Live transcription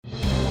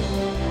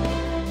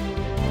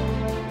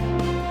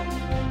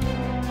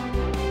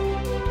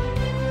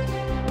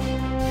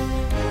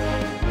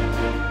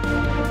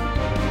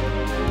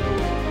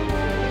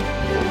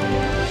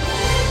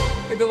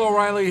Bill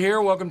O'Reilly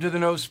here. Welcome to the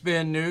No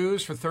Spin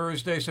News for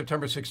Thursday,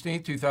 September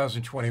 16th,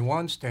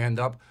 2021. Stand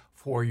up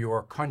for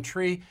your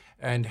country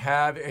and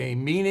have a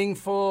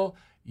meaningful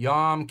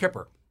Yom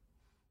Kippur.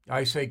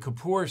 I say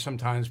Kippur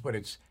sometimes, but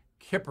it's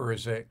Kippur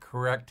is a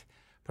correct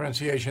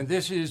pronunciation.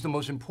 This is the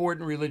most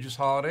important religious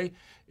holiday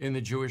in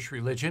the Jewish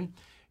religion.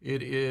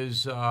 It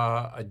is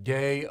a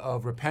day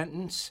of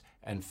repentance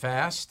and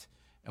fast,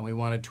 and we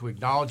wanted to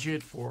acknowledge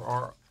it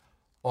for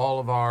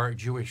all of our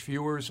Jewish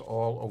viewers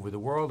all over the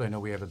world. I know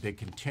we have a big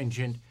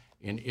contingent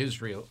in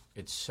Israel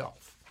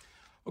itself.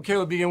 Okay,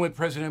 we'll begin with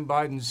President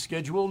Biden's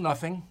schedule.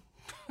 Nothing.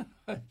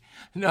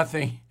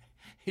 Nothing.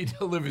 He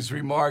delivers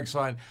remarks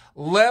on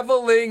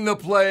leveling the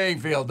playing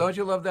field. Don't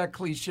you love that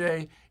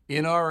cliche?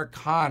 In our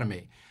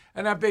economy.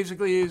 And that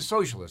basically is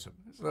socialism.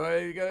 So,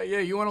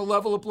 you want to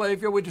level the playing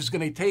field? We're just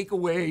going to take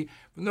away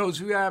from those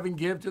who have and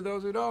give to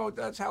those who don't.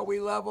 That's how we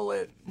level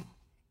it.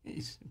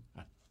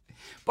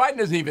 Biden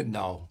doesn't even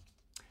know.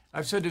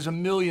 I've said this a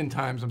million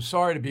times. I'm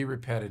sorry to be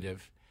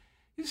repetitive.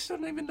 He just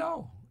doesn't even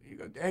know. You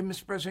go, hey,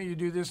 Mr. President, you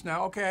do this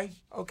now?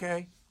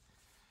 Okay.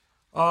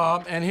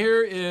 And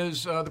here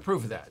is the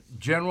proof of that.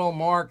 General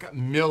Mark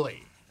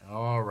Milley.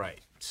 All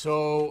right.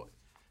 So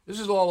this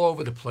is all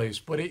over the place,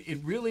 but it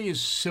really is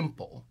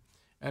simple.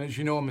 And as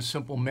you know, I'm a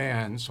simple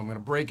man, so I'm going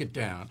to break it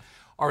down.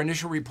 Our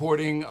initial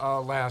reporting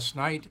last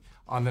night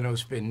on the No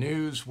Spin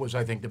News was,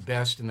 I think, the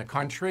best in the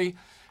country.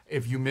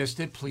 If you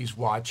missed it, please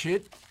watch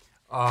it.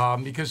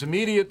 Because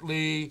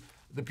immediately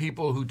the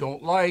people who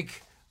don't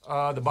like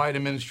the Biden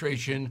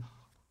administration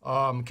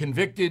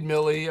convicted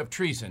Milley of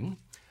treason,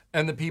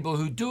 and the people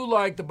who do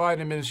like the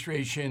Biden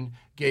administration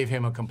gave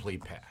him a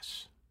complete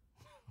pass.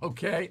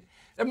 Okay?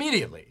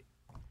 Immediately.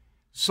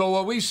 So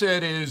what we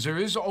said is there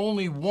is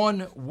only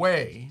one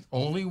way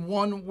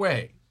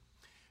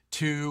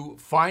to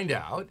find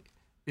out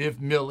if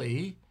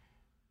Milley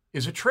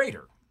is a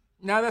traitor.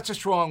 Now, that's a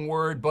strong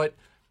word, but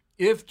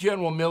if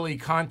General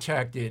Milley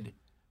contacted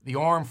the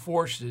armed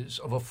forces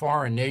of a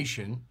foreign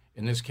nation,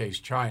 in this case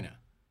China,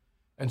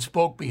 and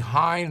spoke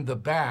behind the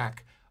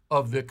back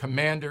of the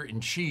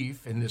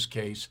commander-in-chief, in this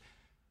case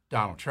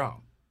Donald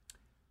Trump,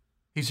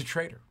 he's a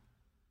traitor.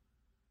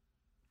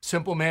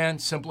 Simple man,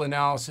 simple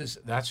analysis,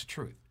 that's the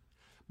truth.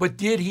 But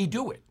did he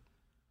do it?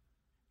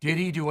 Did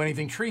he do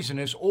anything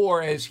treasonous?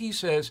 Or, as he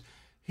says,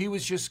 he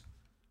was just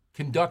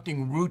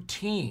conducting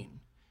routine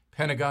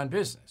Pentagon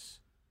business.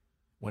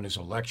 When his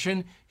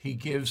election, he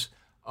gives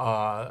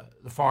the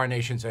foreign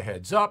nations a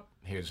heads up.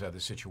 Here's how the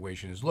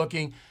situation is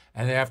looking.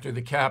 And after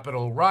the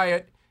Capitol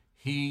riot,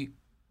 he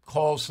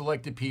calls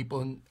selected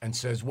people and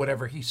says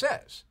whatever he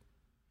says.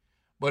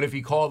 But if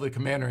he called the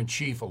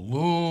commander-in-chief a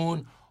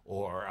loon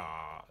or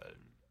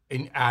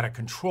out of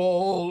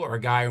control or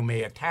a guy who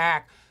may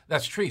attack,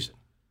 that's treason.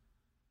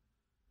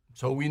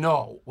 So we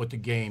know what the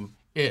game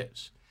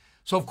is.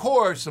 So, of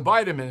course, the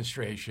Biden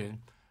administration,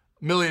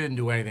 Milley didn't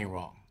do anything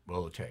wrong.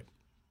 Roll the tape.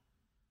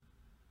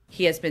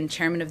 He has been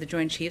chairman of the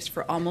Joint Chiefs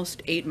for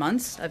almost 8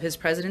 months of his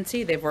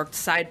presidency. They've worked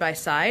side by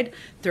side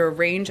through a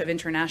range of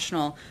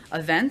international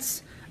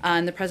events.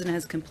 And the president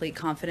has complete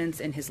confidence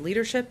in his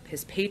leadership,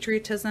 his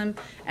patriotism,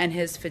 and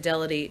his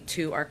fidelity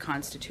to our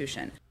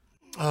Constitution.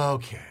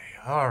 Okay.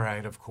 All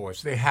right. Of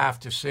course. They have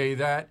to say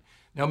that.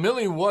 Now,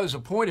 Milley was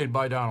appointed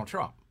by Donald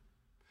Trump,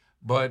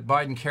 but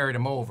Biden carried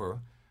him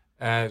over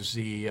as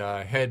the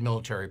head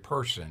military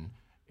person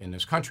in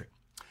this country.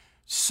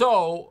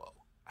 So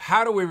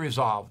how do we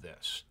resolve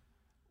this?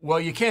 Well,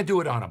 you can't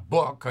do it on a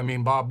book. I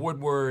mean, Bob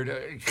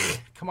Woodward,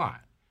 come on,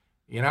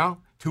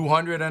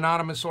 200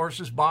 anonymous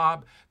sources,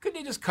 Bob. Couldn't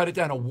you just cut it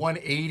down to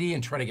 180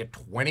 and try to get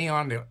 20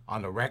 on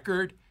the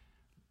record?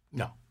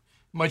 No,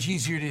 much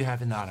easier to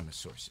have anonymous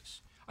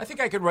sources. I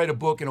think I could write a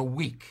book in a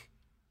week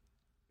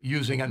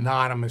using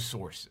anonymous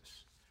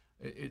sources.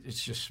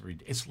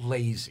 It's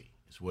lazy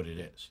is what it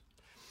is.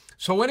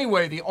 So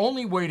anyway, the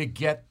only way to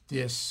get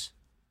this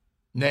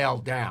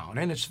nailed down,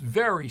 and it's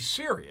very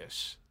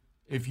serious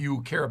if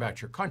you care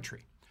about your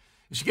country,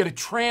 is to get a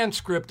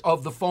transcript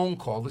of the phone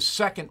call, the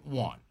second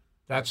one.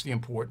 That's the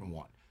important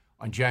one,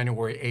 on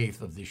January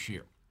 8th of this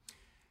year.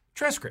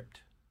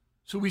 Transcript.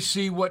 So we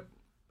see what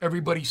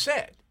everybody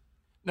said.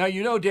 Now,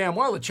 you know damn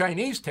well the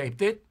Chinese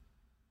taped it.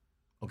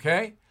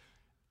 Okay?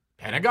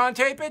 Pentagon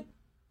tape it?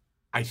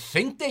 I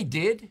think they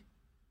did.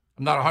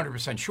 I'm not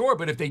 100% sure,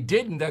 but if they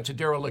didn't, that's a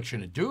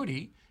dereliction of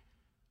duty.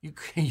 You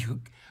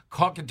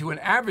talking to an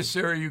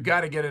adversary, you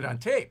got to get it on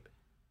tape.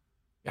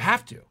 You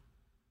have to.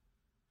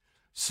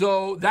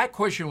 So that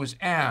question was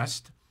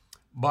asked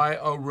by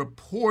a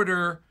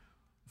reporter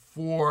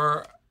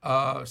for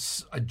a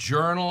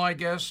journal, I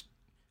guess,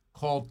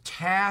 called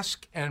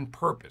Task and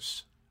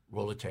Purpose.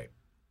 Roll the tape.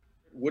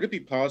 Would it be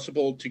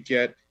possible to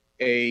get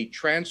a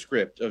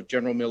transcript of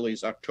General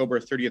Milley's October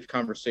 30th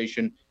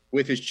conversation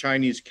with his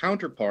Chinese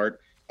counterpart,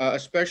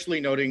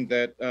 especially noting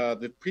that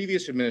the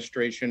previous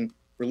administration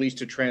released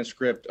a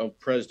transcript of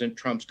President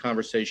Trump's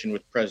conversation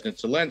with President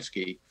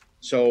Zelensky.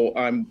 So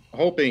I'm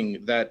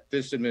hoping that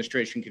this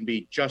administration can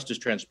be just as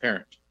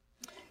transparent.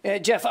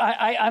 Jeff,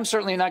 I'm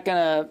certainly not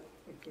going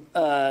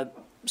to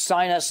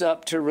sign us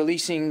up to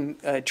releasing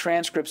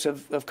transcripts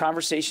of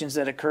conversations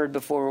that occurred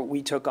before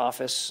we took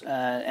office,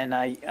 and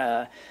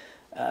I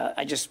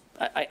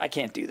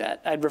can't do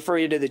that. I'd refer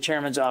you to the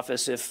chairman's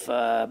office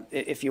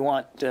if you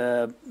want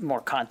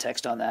more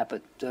context on that,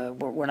 but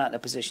we're not in a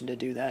position to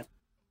do that.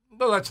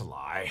 Well, that's a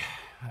lie.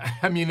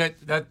 I mean,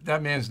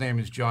 that man's name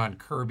is John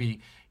Kirby.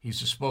 He's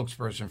the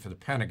spokesperson for the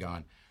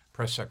Pentagon,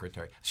 press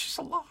secretary. It's just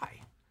a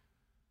lie.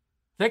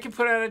 They can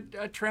put out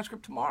a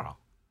transcript tomorrow.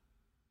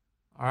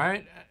 All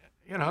right?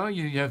 You know,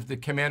 you have the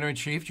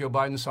commander-in-chief, Joe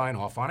Biden, sign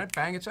off on it.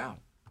 Bang, it's out.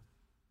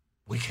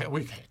 We can't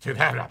do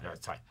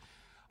that.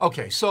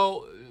 Okay,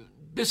 so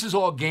this is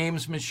all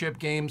gamesmanship,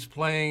 games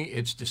playing.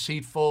 It's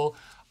deceitful.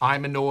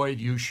 I'm annoyed.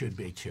 You should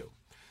be too.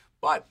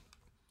 But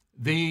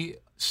the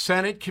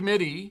Senate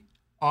Committee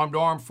on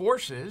Armed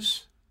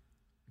Forces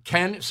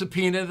can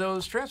subpoena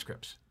those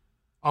transcripts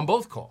on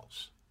both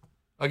calls.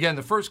 Again,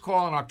 the first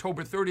call on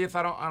October 30th,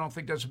 I don't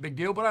think that's a big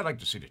deal, but I'd like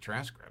to see the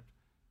transcript.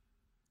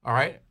 All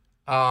right?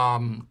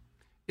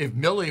 If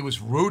Milley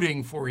was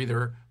rooting for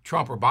either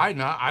Trump or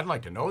Biden, I'd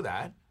like to know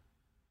that.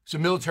 So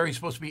military is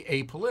supposed to be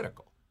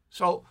apolitical.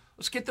 So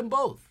let's get them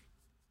both.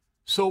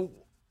 So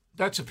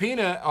that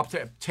subpoena up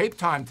to tape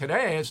time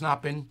today has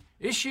not been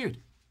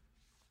issued.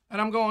 And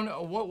I'm going,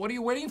 what are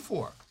you waiting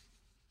for?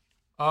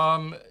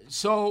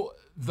 So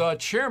the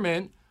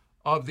chairman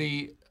of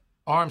the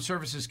Armed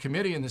Services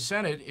Committee in the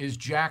Senate is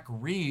Jack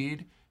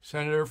Reed,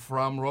 senator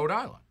from Rhode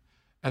Island.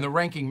 And the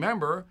ranking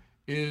member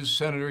is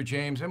Senator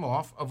James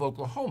Inhofe of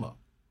Oklahoma.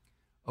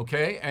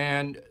 Okay,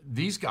 and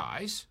these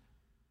guys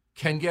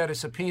can get a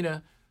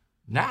subpoena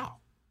now.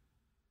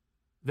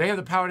 They have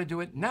the power to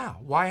do it now.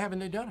 Why haven't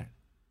they done it?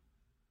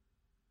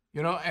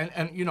 You know,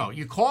 and you know,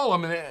 you call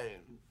them and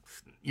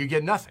you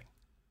get nothing.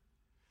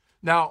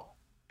 Now,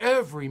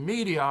 every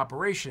media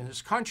operation in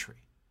this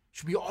country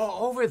should be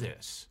all over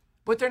this,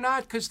 but they're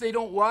not because they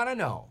don't want to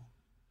know.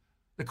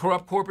 The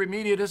corrupt corporate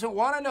media doesn't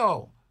want to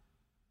know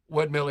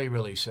what Milley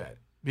really said,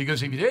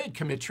 because if he did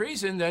commit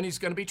treason, then he's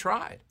going to be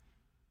tried.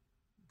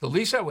 The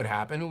least that would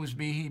happen was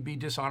he'd be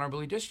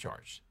dishonorably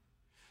discharged.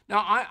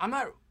 Now, I'm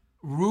not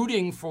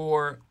rooting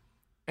for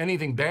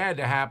anything bad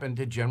to happen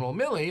to General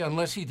Milley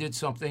unless he did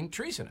something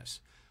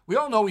treasonous. We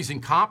all know he's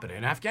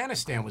incompetent.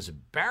 Afghanistan was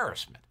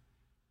embarrassment.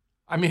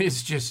 I mean,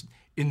 it's just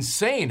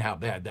insane how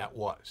bad that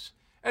was.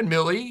 And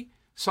Milley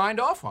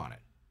signed off on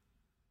it.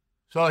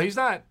 So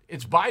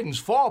it's Biden's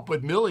fault,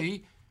 but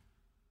Milley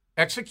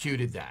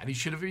executed that. He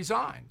should have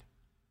resigned.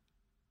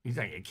 He's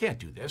like, you can't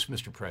do this,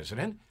 Mr.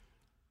 President.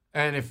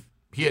 And if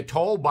he had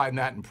told Biden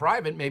that in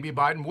private, maybe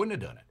Biden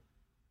wouldn't have done it.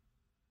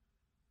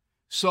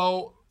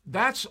 So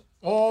that's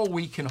all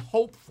we can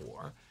hope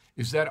for,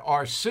 is that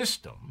our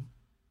system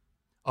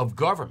of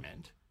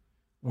government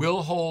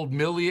will hold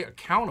Milley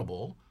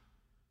accountable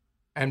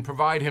and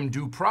provide him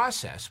due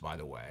process, by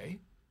the way,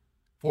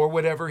 for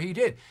whatever he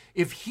did.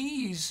 If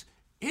he's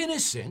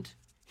innocent,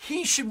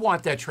 he should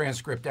want that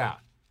transcript out,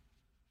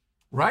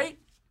 right?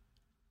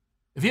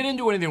 If he didn't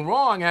do anything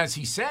wrong, as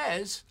he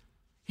says,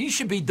 he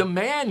should be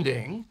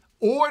demanding,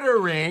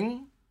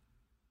 ordering,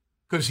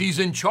 because he's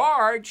in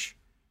charge,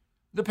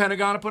 the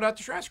Pentagon to put out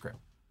the transcript.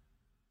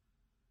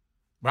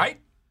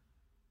 Right?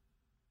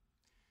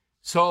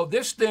 So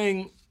this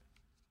thing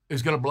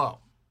is going to blow.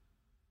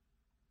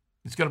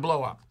 It's going to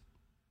blow up.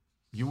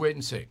 You wait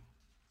and see.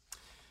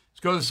 Let's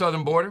go to the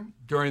southern border.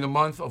 During the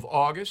month of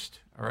August,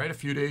 all right, a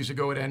few days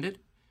ago it ended,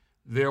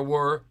 there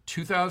were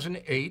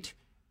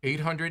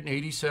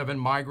 887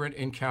 migrant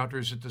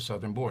encounters at the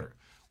southern border.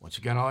 Once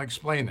again, I'll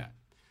explain that.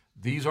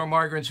 These are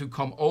migrants who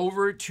come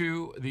over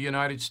to the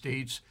United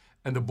States,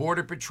 and the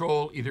Border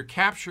Patrol either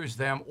captures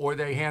them or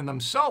they hand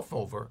themselves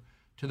over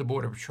to the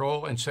Border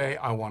Patrol and say,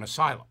 I want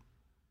asylum.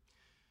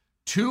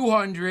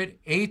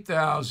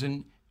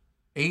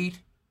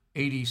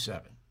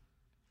 208,887.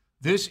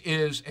 This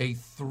is a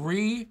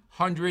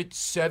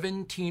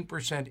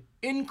 317%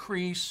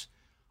 increase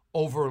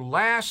over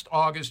last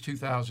August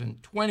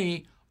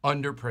 2020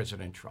 under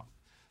President Trump.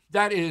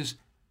 That is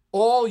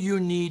all you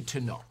need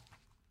to know.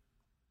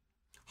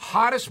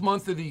 Hottest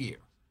month of the year.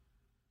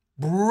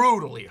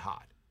 Brutally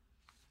hot.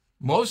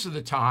 Most of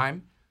the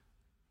time,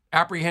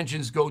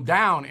 apprehensions go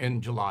down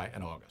in July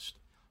and August.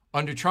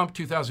 Under Trump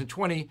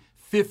 2020,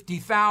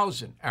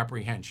 50,000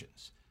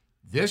 apprehensions.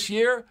 This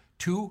year,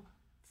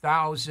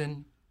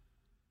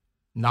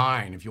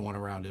 2,009, if you want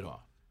to round it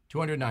off.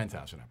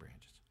 209,000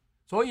 apprehensions.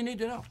 That's all you need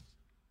to know.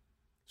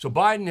 So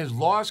Biden has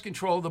lost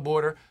control of the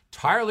border,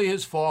 entirely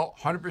his fault,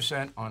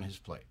 100% on his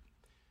plate.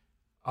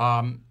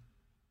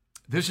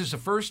 This is the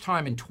first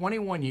time in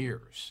 21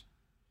 years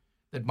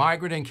that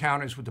migrant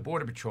encounters with the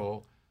Border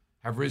Patrol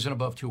have risen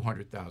above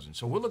 200,000.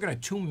 So we're looking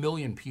at 2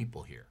 million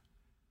people here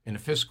in a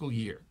fiscal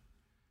year.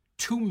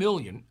 2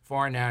 million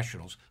foreign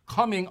nationals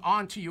coming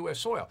onto U.S.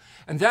 soil.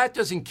 And that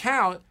doesn't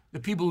count the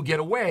people who get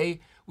away,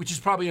 which is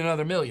probably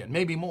another million,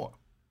 maybe more.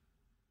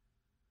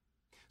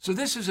 So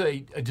this is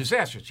a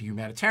disaster. It's a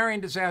humanitarian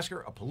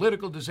disaster, a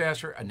political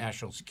disaster, a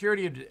national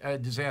security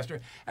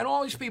disaster. And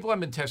all these people have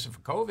been tested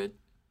for COVID.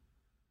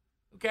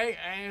 Okay,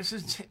 and this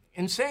is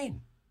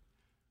insane.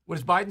 What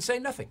does Biden say?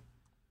 Nothing.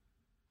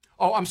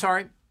 Oh, I'm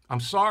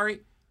sorry.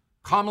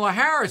 Kamala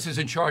Harris is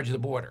in charge of the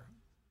border.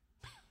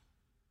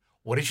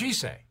 What does she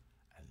say?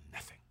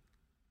 Nothing.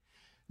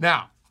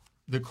 Now,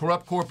 the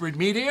corrupt corporate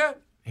media,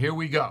 here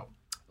we go.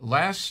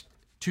 Last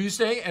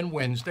Tuesday and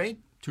Wednesday,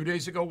 2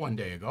 days ago, 1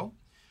 day ago,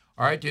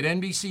 all right, did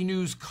NBC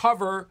News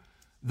cover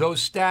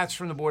those stats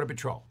from the Border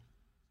Patrol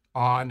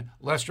on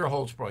Lester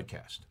Holt's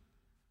broadcast?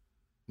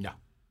 No.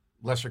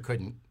 Lester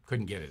couldn't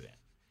get it in.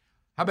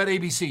 How about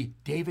ABC?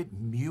 David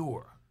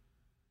Muir.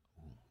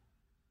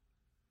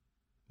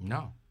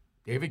 No.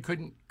 David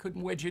couldn't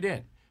wedge it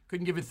in.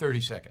 Couldn't give it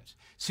 30 seconds.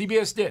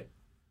 CBS did.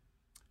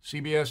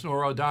 CBS,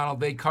 Norah O'Donnell,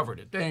 they covered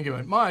it. They didn't give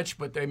it much,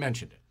 but they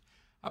mentioned it.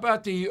 How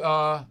about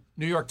the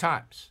New York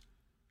Times?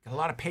 Got a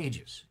lot of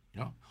pages, you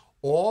know.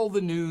 All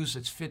the news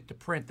that's fit to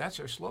print, that's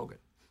their slogan.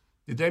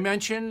 Did they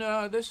mention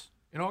this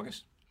in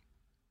August?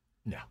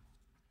 No.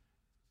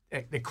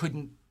 They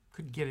couldn't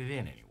get it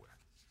in anywhere.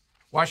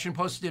 Washington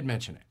Post did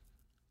mention it.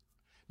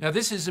 Now,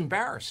 this is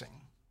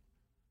embarrassing.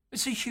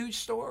 It's a huge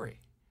story.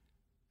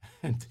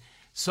 And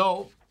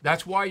so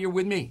that's why you're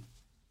with me.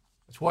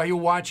 That's why you're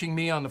watching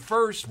me on The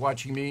First,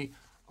 watching me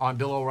on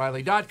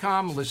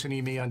BillO'Reilly.com,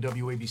 listening to me on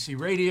WABC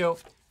Radio.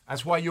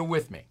 That's why you're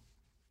with me.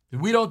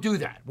 We don't do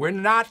that. We're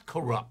not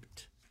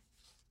corrupt.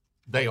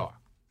 They are.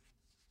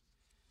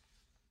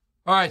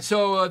 All right,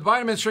 so the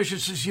Biden administration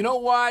says, you know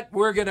what?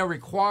 We're going to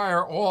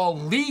require all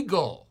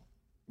legal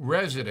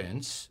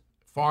residents,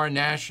 foreign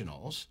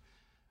nationals,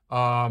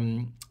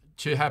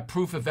 to have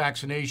proof of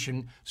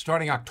vaccination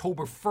starting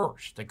October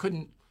 1st. They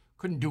couldn't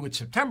do it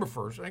September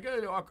 1st. They got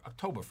to do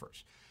October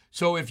 1st.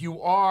 So if you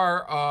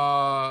are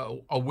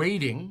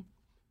awaiting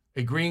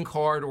a green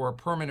card or a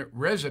permanent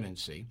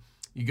residency,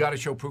 you got to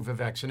show proof of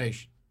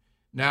vaccination.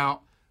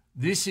 Now,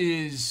 this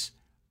is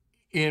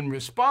in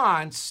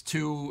response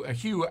to a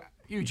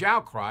huge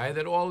outcry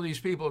that all of these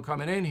people are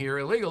coming in here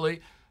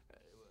illegally.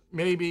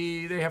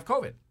 Maybe they have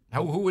COVID.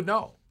 Who would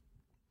know?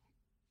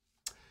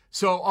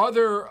 So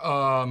other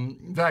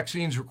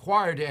vaccines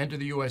required to enter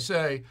the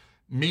USA: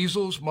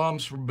 measles,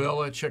 mumps,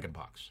 rubella,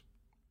 chickenpox.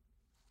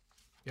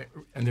 Yeah,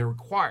 and they're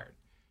required.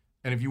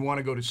 And if you want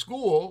to go to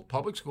school,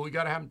 public school, you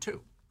got to have them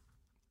too.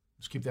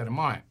 Just keep that in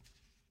mind.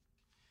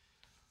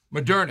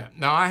 Moderna.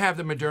 Now, I have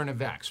the Moderna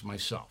vax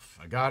myself.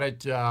 I got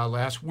it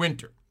last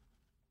winter.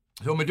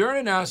 So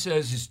Moderna now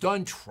says it's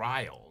done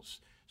trials,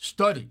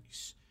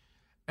 studies.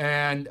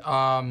 And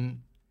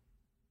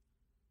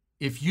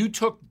if you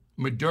took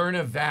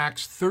Moderna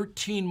vax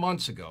 13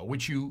 months ago,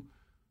 which you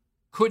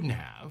couldn't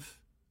have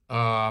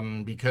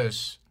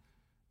because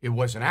it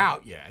wasn't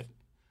out yet,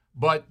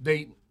 but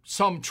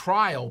some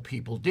trial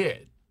people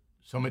did.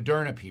 Some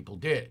Moderna people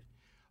did.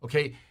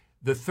 Okay,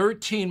 the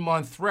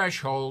 13-month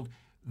threshold,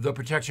 the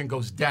protection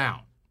goes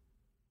down.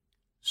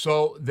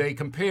 So they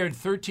compared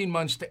 13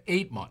 months to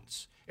 8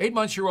 months. 8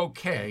 months, you're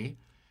okay,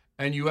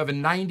 and you have a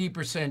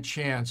 90%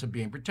 chance of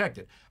being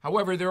protected.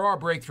 However, there are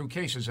breakthrough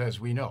cases, as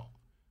we know,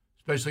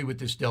 especially with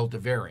this Delta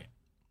variant.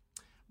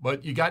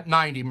 But you got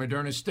 90,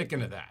 Moderna's sticking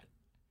to that.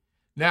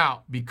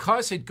 Now,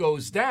 because it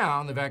goes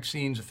down, the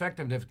vaccine's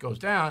effectiveness goes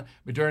down,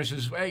 Moderna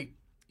says, hey,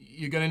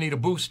 you're going to need a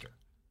booster.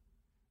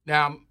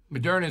 Now,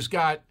 Moderna's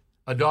got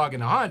a dog in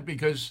the hunt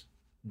because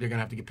they're going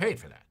to have to get paid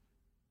for that,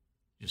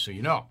 just so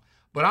you know.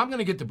 But I'm going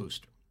to get the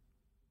booster.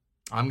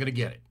 I'm going to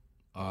get it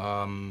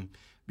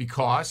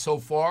because so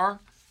far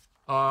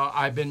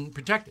I've been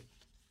protected.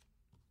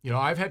 You know,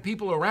 I've had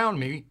people around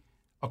me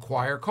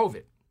acquire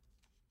COVID,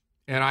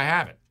 and I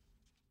haven't.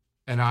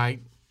 And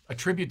I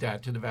attribute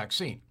that to the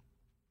vaccine.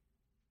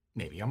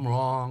 Maybe I'm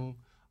wrong.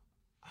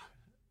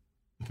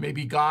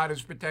 Maybe God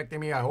is protecting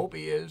me. I hope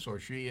he is or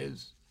she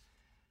is.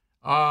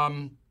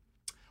 One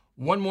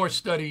more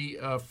study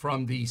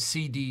from the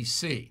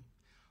CDC.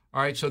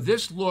 All right, so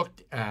this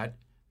looked at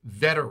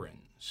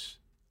veterans,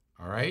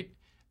 all right?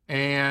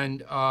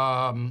 And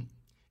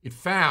it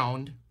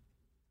found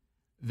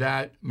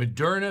that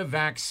Moderna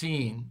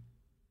vaccine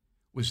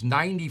was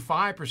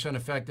 95%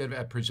 effective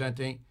at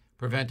preventing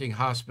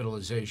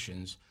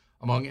hospitalizations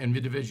among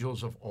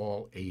individuals of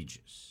all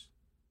ages.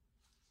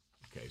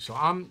 Okay, so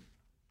I'm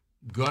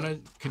going to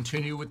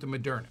continue with the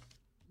Moderna.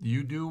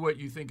 You do what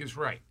you think is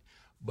right,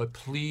 but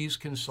please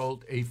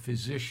consult a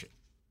physician.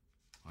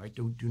 All right,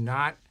 do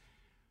not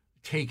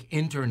take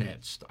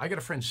internet stuff. I got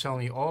a friend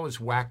selling me all this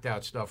whacked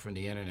out stuff from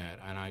the internet,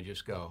 and I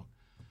just go,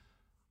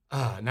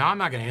 now I'm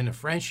not going to end a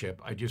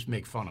friendship. I just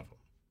make fun of them.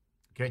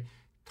 Okay?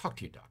 Talk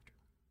to your doctor.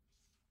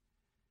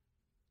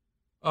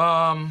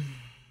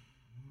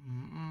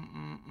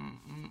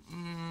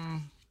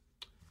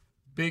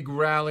 Big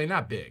rally,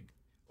 not big.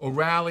 A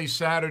rally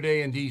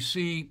Saturday in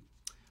D.C.,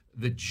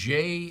 the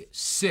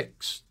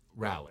J6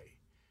 rally.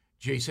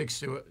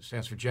 J6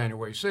 stands for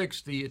January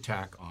 6th, the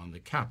attack on the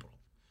Capitol.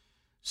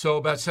 So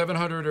about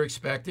 700 are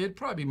expected,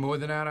 probably more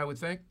than that, I would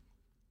think.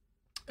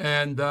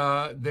 And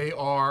they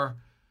are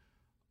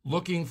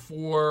looking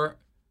for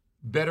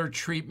better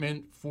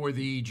treatment for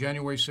the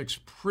January 6th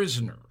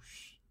prisoners.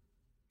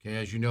 Okay,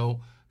 as you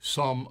know,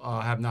 some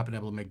have not been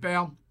able to make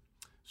bail.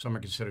 Some are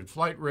considered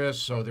flight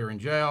risks, so they're in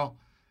jail.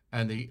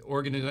 and the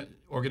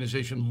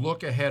organization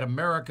Look Ahead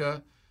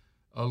America,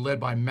 led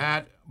by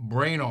Matt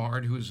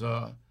Brainard, who's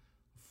a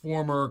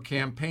former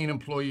campaign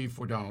employee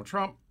for Donald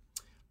Trump.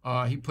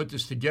 He put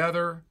this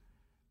together,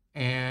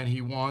 and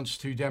he wants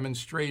to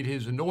demonstrate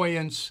his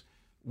annoyance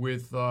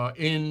with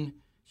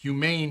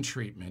inhumane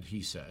treatment,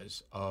 he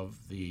says, of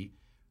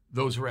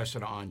those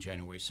arrested on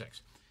January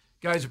 6th.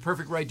 Guys, a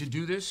perfect right to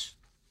do this.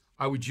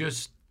 I would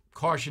just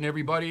caution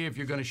everybody, if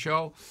you're going to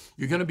show,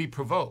 you're going to be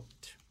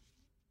provoked.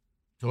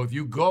 So if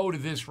you go to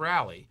this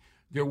rally,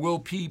 there will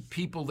be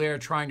people there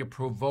trying to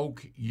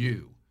provoke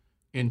you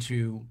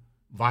into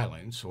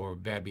violence or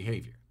bad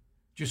behavior.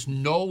 Just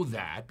know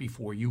that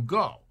before you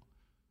go.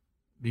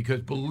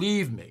 Because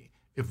believe me,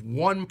 if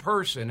one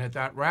person at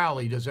that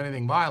rally does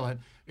anything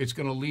violent, it's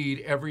going to lead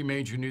every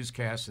major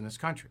newscast in this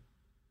country.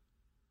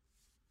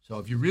 So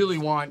if you really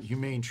want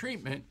humane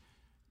treatment,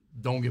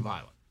 don't get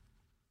violent.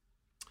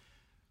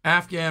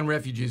 Afghan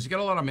refugees, you got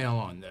a lot of mail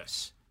on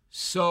this.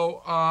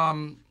 So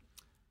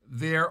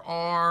there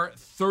are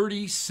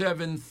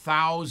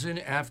 37,000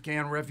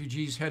 Afghan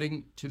refugees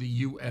heading to the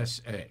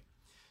USA.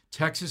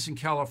 Texas and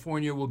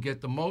California will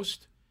get the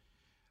most.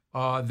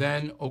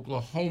 Then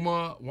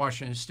Oklahoma,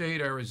 Washington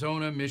State,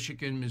 Arizona,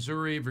 Michigan,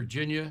 Missouri,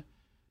 Virginia,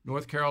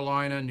 North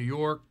Carolina, New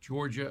York,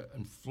 Georgia,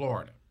 and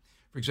Florida.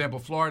 For example,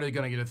 Florida is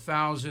going to get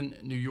 1,000,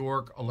 New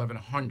York,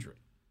 1,100.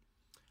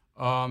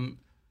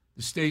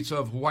 The states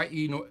of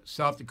Hawaii,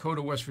 South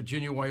Dakota, West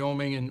Virginia,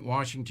 Wyoming, and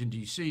Washington,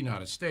 D.C.,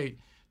 not a state,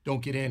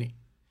 don't get any.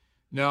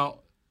 Now,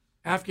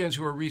 Afghans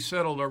who are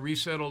resettled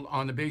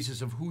on the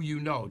basis of who you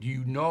know. Do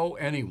you know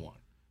anyone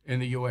in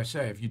the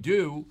USA? If you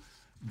do,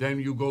 then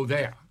you go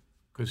there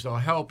because they'll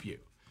help you.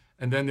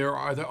 And then there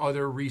are the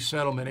other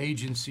resettlement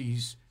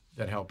agencies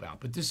that help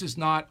out. But this is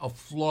not a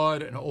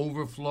flood, an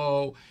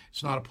overflow.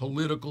 It's not a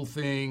political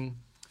thing.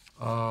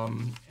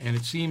 And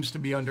it seems to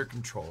be under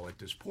control at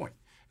this point.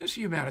 It's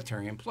a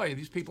humanitarian play.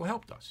 These people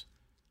helped us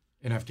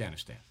in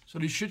Afghanistan. So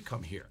they should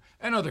come here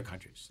and other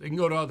countries. They can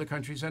go to other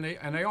countries, and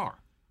they are.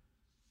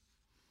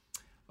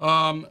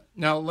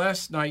 Now,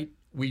 last night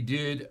we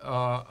did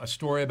a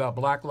story about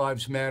Black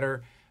Lives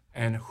Matter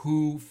and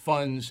who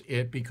funds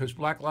it, because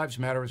Black Lives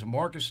Matter is a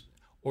Marxist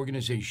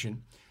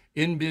organization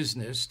in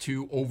business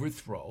to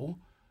overthrow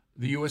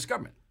the U.S.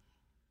 government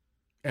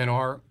and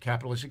our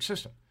capitalistic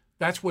system.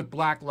 That's what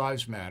Black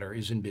Lives Matter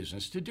is in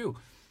business to do.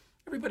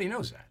 Everybody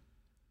knows that.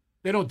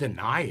 They don't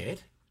deny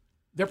it.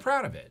 They're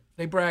proud of it.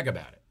 They brag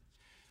about it.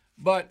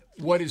 But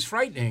what is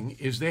frightening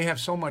is they have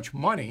so much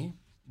money,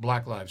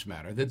 Black Lives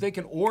Matter, that they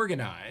can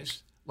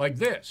organize like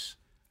this.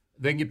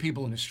 They can get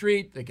people in the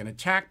street. They can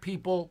attack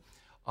people.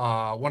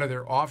 One of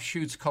their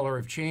offshoots, Color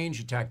of Change,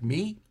 attacked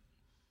me.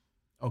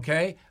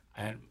 Okay?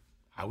 And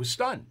I was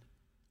stunned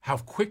how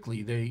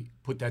quickly they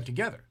put that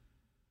together.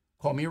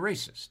 Call me a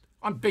racist.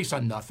 I'm based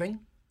on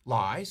nothing,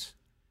 lies.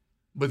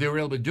 But they were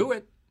able to do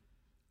it,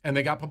 and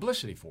they got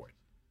publicity for it.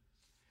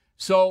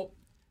 So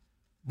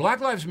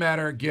Black Lives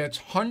Matter gets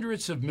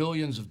hundreds of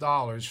millions of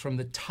dollars from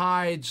the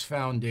Tides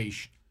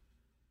Foundation.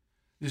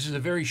 This is a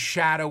very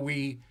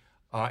shadowy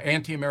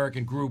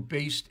anti-American group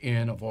based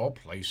in, of all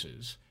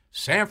places,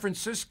 San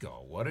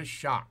Francisco. What a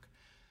shock.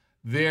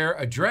 Their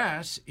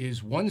address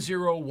is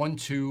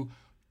 1012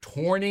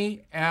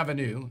 Torney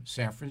Avenue,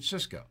 San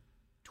Francisco.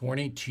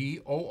 Torney,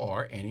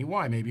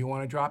 T-O-R-N-E-Y. Maybe you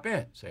want to drop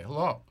in, say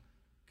hello.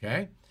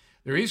 Okay?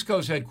 Their East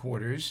Coast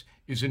headquarters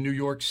is in New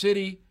York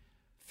City,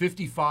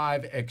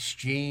 55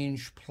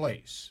 Exchange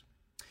Place.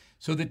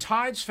 So the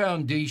Tides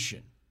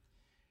Foundation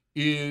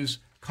is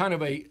kind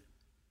of a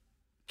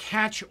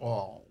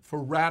catch-all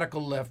for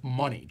radical left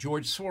money.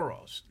 George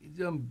Soros,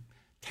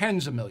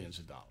 tens of millions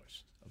of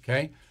dollars,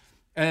 okay?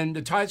 And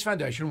the Tides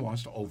Foundation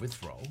wants to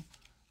overthrow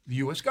the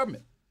U.S.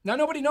 government. Now,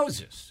 nobody knows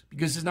this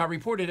because it's not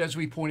reported, as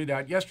we pointed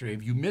out yesterday.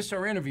 If you missed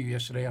our interview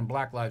yesterday on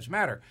Black Lives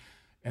Matter,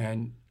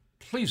 and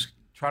please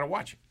try to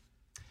watch it.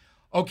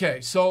 Okay,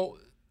 so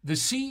the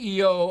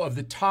CEO of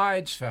the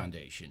Tides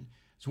Foundation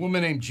is a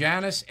woman named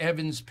Janice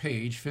Evans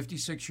Page,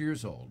 56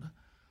 years old.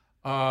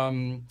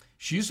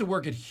 She used to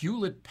work at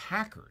Hewlett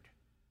Packard.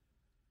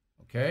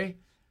 Okay?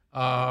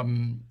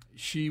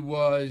 She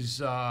was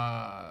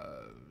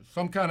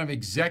some kind of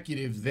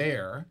executive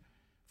there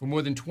for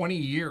more than 20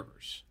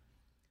 years.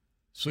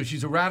 So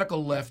she's a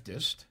radical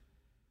leftist.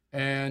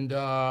 And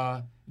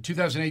in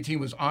 2018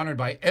 was honored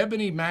by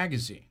Ebony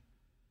Magazine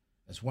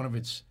as one of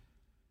its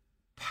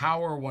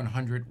Power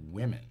 100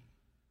 women.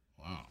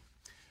 Wow.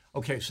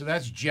 Okay, so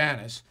that's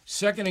Janice.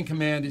 Second in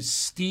command is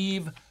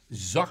Steve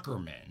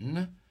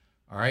Zuckerman.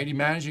 All right, he's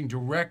managing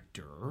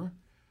director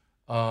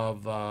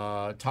of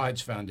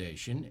Tides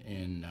Foundation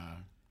in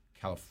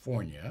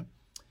California.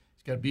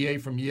 He's got a BA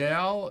from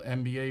Yale,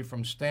 MBA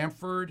from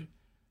Stanford,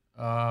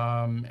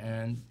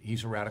 and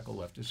he's a radical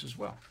leftist as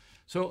well.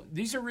 So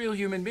these are real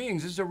human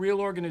beings. This is a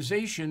real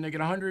organization. They get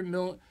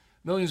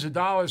millions of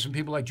dollars from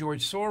people like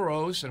George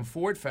Soros and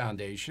Ford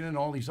Foundation and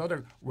all these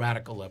other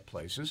radical left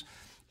places.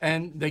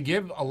 And they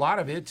give a lot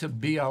of it to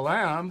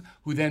BLM,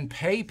 who then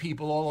pay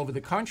people all over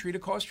the country to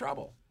cause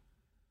trouble.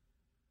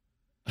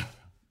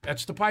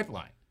 That's the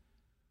pipeline.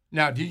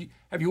 Now,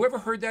 have you ever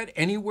heard that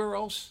anywhere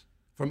else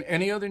from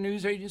any other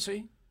news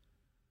agency?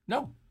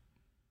 No.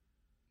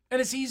 And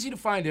it's easy to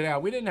find it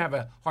out. We didn't have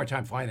a hard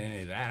time finding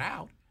any of that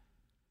out.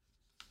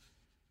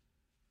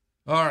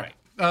 All right.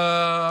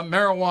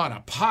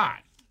 Marijuana,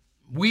 pot,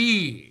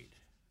 weed.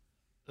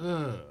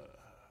 Far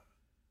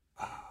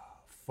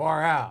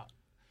out.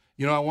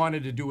 You know, I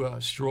wanted to do a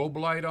strobe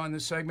light on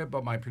this segment,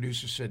 but my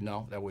producer said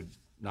no, that would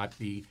not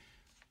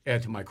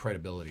add to my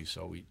credibility,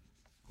 so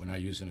we're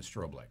not using a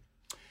strobe light.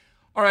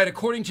 All right,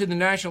 according to the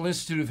National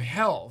Institute of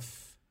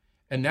Health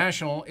and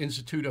National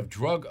Institute of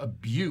Drug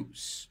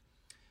Abuse,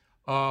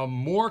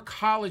 more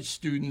college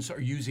students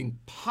are using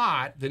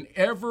pot than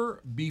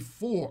ever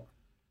before.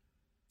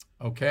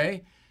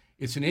 Okay?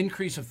 It's an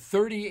increase of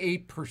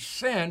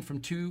 38% from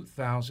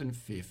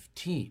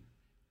 2015.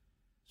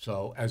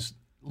 So as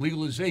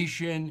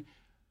legalization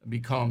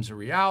becomes a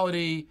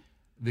reality,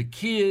 the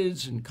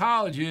kids in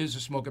colleges are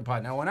smoking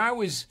pot. Now, when I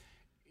was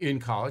in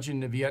college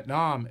in the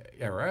Vietnam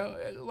era,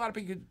 a lot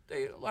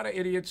of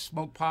idiots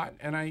smoked pot,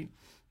 and I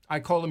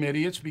call them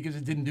idiots because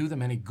it didn't do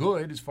them any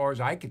good as far as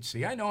I could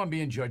see. I know I'm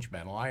being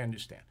judgmental, I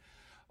understand.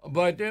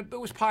 But there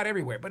was pot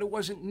everywhere, but it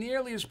wasn't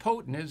nearly as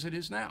potent as it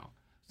is now.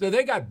 So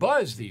they got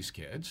buzzed, these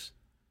kids.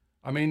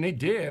 I mean, they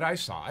did, I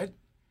saw it.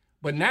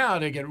 But now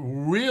they get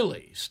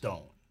really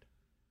stoned.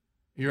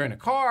 You're in a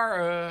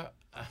car.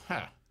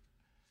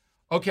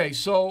 Okay,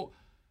 so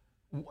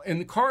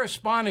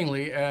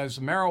correspondingly, as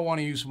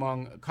marijuana use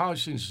among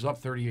college students is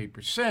up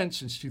 38%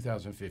 since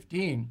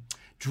 2015,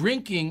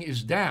 drinking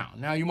is down.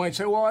 Now, you might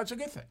say, well, that's a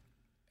good thing.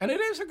 And it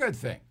is a good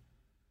thing,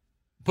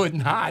 but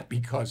not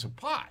because of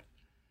pot.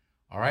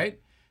 All right?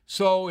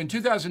 So in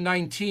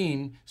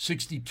 2019,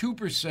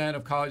 62%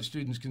 of college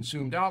students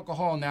consumed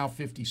alcohol, now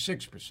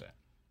 56%.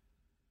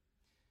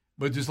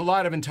 But there's a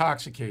lot of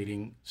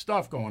intoxicating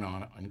stuff going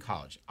on in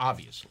college,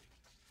 obviously.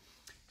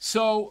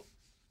 So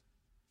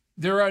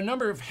there are a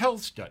number of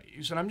health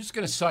studies, and I'm just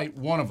going to cite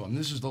one of them.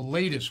 This is the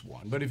latest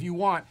one. But if you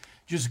want,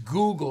 just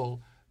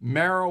Google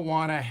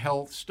marijuana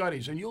health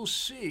studies, and you'll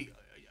see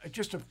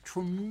just a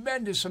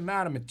tremendous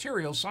amount of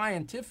material,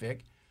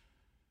 scientific,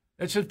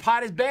 that says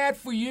pot is bad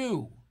for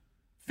you,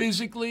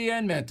 physically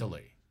and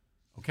mentally.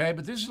 Okay,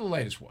 but this is the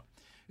latest one.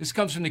 This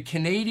comes from the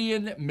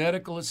Canadian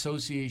Medical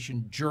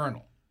Association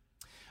Journal.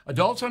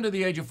 Adults under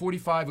the age of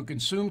 45 who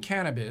consumed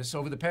cannabis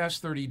over the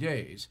past 30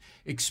 days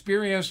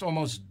experienced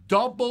almost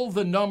double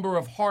the number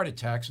of heart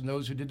attacks than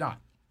those who did not.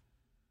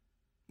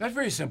 That's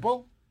very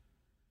simple.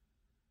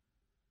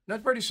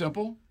 That's pretty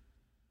simple.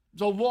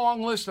 There's a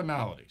long list of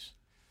maladies.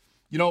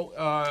 You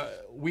know,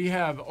 we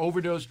have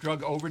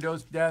drug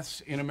overdose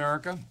deaths in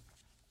America.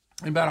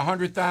 About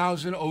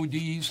 100,000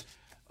 ODs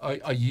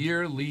a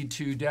year lead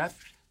to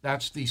death.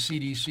 That's the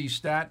CDC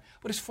stat.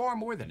 But it's far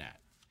more than that.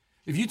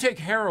 If you take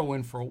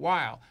heroin for a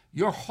while,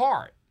 your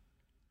heart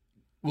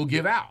will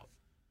give out.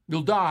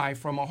 You'll die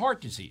from a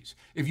heart disease.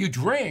 If you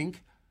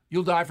drink,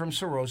 you'll die from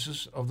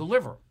cirrhosis of the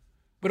liver.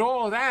 But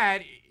all of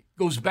that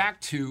goes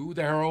back to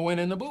the heroin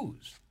and the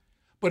booze.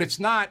 But it's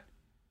not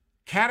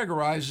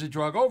categorized as a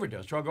drug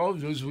overdose. Drug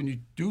overdose is when you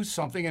do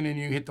something and then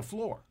you hit the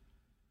floor.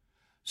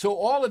 So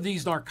all of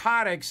these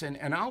narcotics and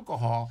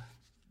alcohol,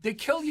 they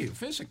kill you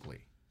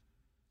physically.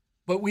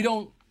 But we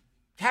don't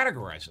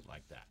categorize it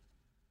like that.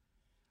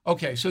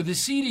 Okay, so the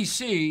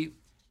CDC,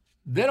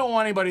 they don't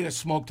want anybody to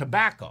smoke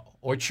tobacco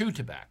or chew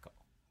tobacco.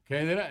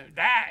 Okay,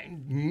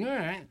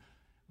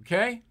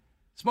 okay?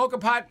 Smoke a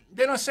pot,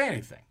 they don't say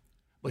anything.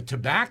 But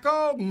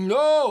tobacco,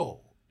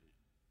 no.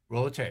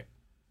 Roll the tape.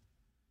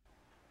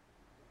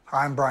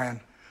 Hi, I'm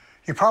Brian.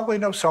 You probably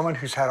know someone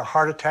who's had a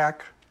heart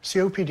attack,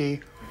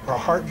 COPD, or a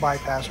heart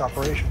bypass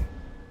operation.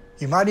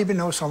 You might even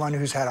know someone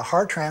who's had a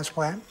heart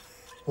transplant,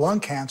 lung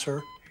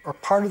cancer, or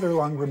part of their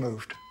lung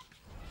removed.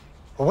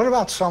 But what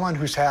about someone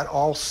who's had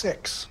all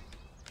 6?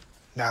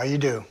 Now you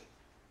do.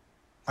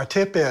 My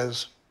tip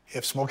is,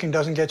 if smoking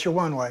doesn't get you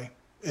one way,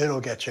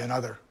 it'll get you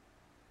another.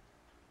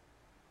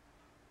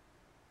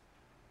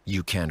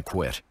 You can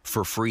quit.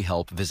 For free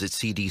help, visit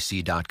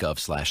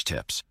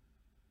cdc.gov/tips.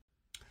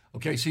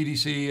 Okay,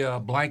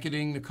 CDC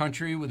blanketing the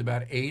country with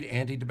about 8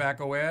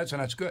 anti-tobacco ads,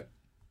 and that's good.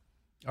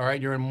 All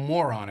right, you're a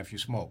moron if you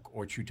smoke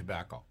or chew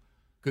tobacco,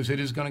 because it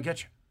is going to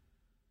get you.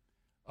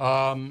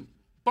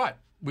 But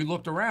we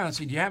looked around and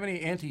said, do you have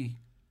any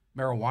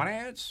anti-marijuana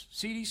ads,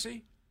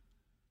 CDC?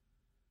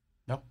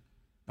 No,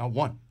 not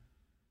one.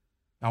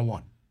 Not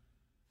one.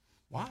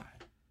 Why?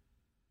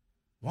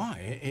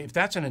 Why? If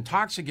that's an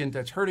intoxicant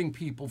that's hurting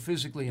people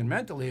physically and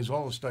mentally, as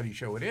all the studies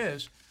show it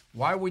is,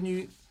 why wouldn't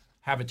you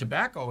have a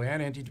tobacco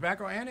and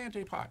anti-tobacco and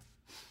anti-pot?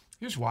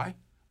 Here's why.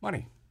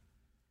 Money.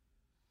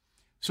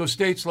 So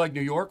states like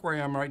New York, where I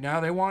am right now,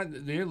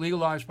 they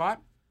legalize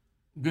pot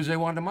because they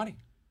want the money.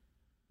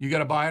 You got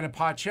to buy it in a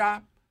pot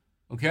shop,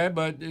 okay,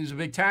 but there's a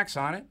big tax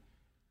on it.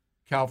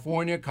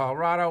 California,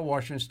 Colorado,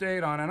 Washington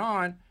State,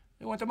 on,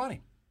 they want the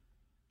money.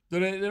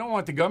 They don't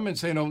want the government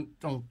saying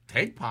don't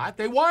take pot.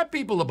 They want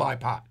people to buy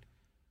pot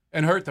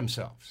and hurt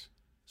themselves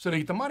so they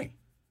get the money.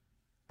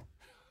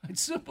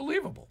 It's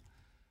unbelievable.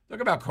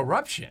 Talk about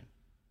corruption.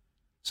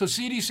 So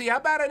CDC, how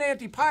about an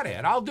anti-pot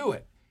ad? I'll do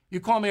it. You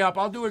call me up,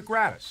 I'll do it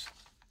gratis.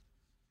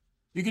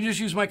 You can just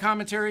use my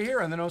commentary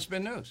here on the No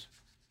Spin News.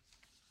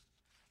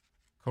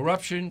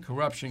 Corruption,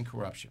 corruption,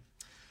 corruption.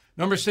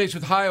 Number of states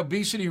with high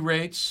obesity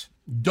rates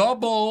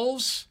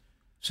doubles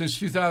since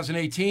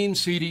 2018.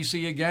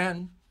 CDC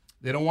again.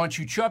 They don't want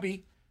you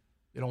chubby.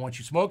 They don't want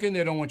you smoking.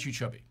 They don't want you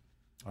chubby.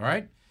 All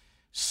right?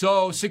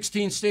 So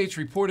 16 states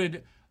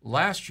reported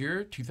last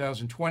year,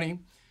 2020,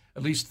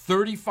 at least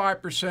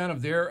 35%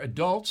 of their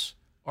adults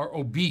are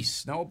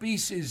obese. Now,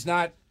 obese is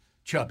not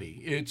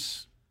chubby.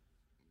 It's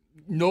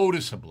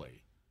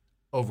noticeably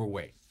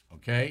overweight,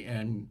 okay?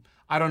 And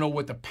I don't know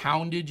what the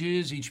poundage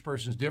is. Each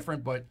person's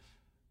different, but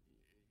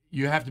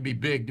you have to be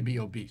big to be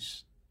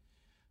obese.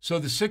 So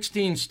the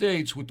 16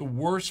 states with the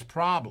worst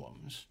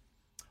problems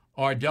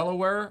are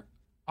Delaware,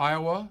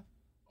 Iowa,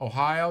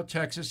 Ohio,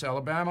 Texas,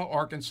 Alabama,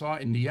 Arkansas,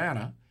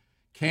 Indiana,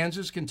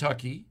 Kansas,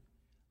 Kentucky,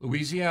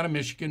 Louisiana,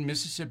 Michigan,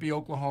 Mississippi,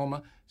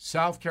 Oklahoma,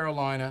 South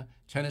Carolina,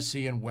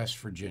 Tennessee, and West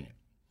Virginia.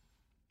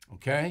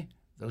 Okay?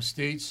 Those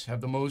states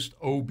have the most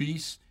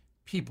obese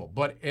people.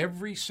 But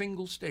every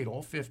single state,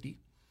 all 50,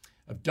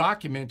 have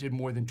documented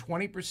more than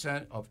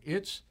 20% of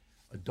its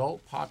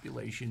adult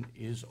population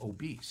is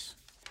obese.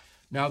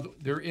 Now,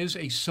 there is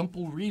a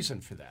simple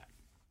reason for that.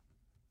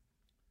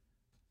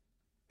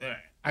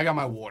 I got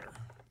my water.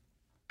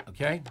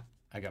 Okay?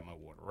 I got my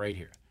water right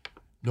here.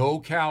 No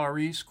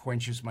calories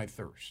quenches my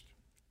thirst.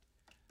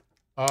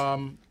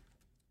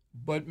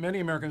 But many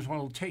Americans want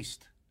a little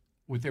taste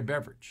with their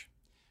beverage.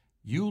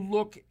 You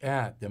look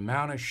at the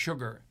amount of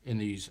sugar in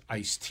these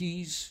iced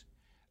teas,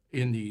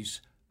 in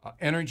these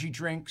energy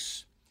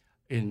drinks,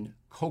 in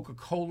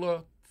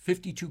Coca-Cola,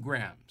 52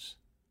 grams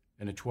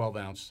in a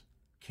 12-ounce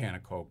can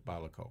of Coke,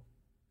 bottle of Coke.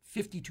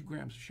 52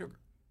 grams of sugar.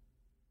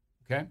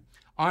 Okay?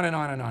 On and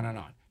on and on and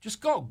on.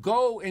 Just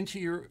go into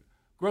your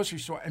grocery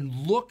store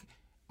and look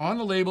on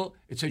the label.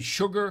 It says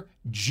sugar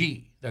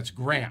G. That's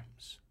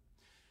grams.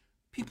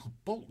 People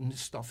bolting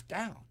this stuff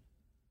down.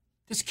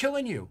 It's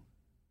killing you.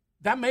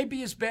 That may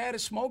be as bad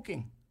as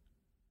smoking.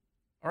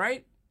 All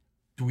right?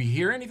 Do we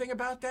hear anything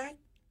about that?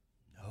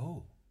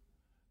 No.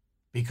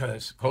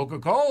 Because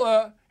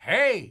Coca-Cola,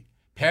 hey,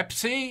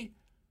 Pepsi,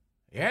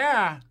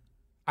 yeah,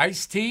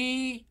 iced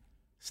tea,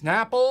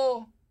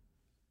 Snapple,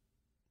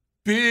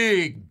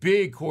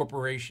 big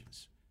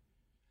corporations.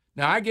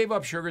 Now, I gave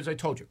up sugar, as I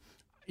told you.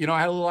 You know, I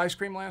had a little ice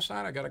cream last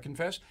night, I got to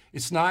confess.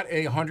 It's not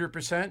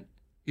 100%.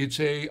 It's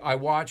I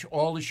watch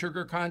all the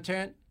sugar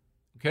content,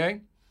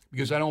 okay?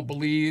 Because I don't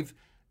believe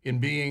in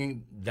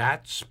being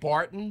that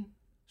Spartan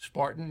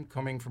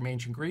coming from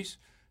ancient Greece.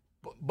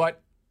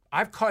 But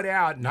I've cut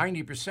out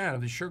 90%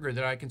 of the sugar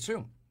that I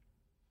consume.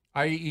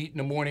 I eat in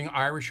the morning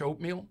Irish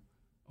oatmeal,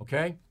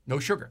 okay? No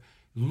sugar.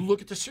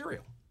 Look at the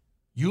cereal.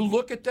 You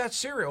look at that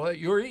cereal that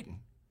you're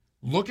eating.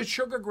 Look at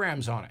sugar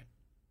grams on it.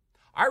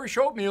 Irish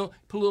oatmeal,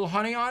 put a little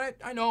honey on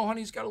it. I know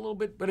honey's got a little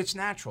bit, but it's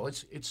natural.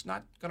 It's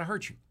not going to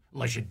hurt you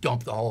unless you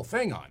dump the whole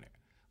thing on it.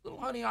 Little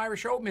honey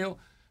Irish oatmeal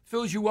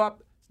fills you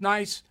up,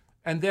 nice,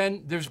 and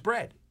then there's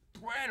bread.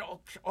 Bread,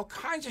 all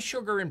kinds of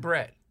sugar in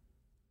bread.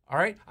 All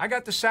right? I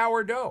got the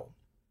sourdough.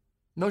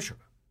 No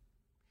sugar.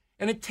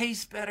 And it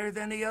tastes better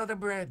than the other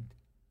bread.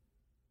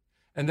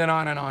 And then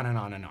on and on and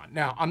on and on.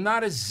 Now, I'm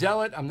not a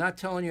zealot. I'm not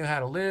telling you how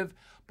to live,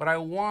 but I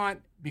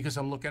want, because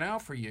I'm looking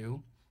out for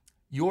you,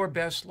 your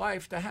best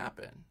life to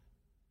happen.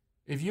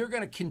 If you're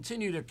going to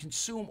continue to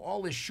consume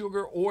all this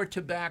sugar or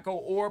tobacco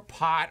or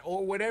pot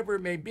or whatever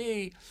it may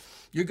be,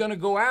 you're going to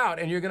go out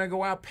and you're going to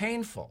go out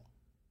painful.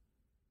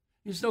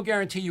 There's no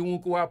guarantee you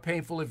won't go out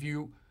painful if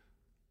you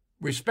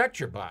respect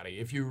your body,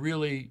 if you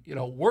really,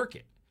 work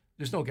it.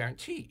 There's no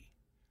guarantee.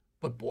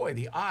 But boy,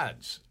 the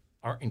odds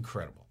are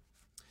incredible.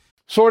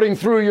 Sorting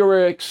through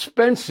your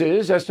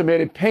expenses,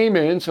 estimated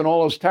payments, and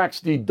all those tax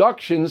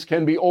deductions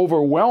can be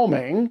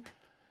overwhelming.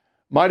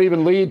 Might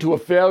even lead to a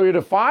failure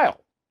to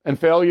file and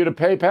failure to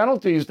pay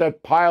penalties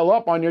that pile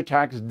up on your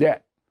tax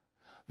debt.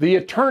 The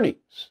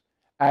attorneys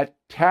at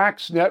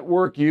Tax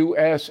Network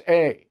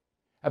USA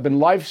have been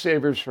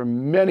lifesavers for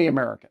many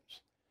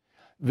Americans.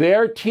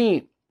 Their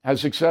team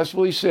has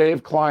successfully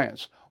saved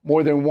clients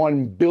more than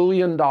 $1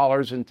 billion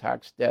in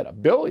tax debt.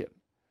 $1 billion.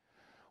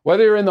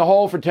 Whether you're in the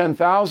hole for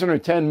 $10,000 or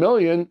 $10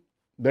 million,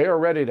 they are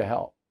ready to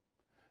help.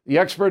 The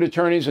expert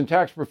attorneys and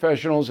tax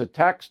professionals at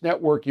Tax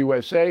Network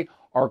USA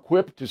are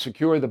equipped to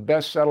secure the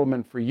best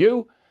settlement for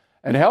you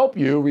and help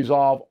you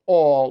resolve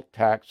all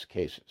tax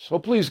cases. So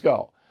please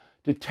go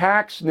to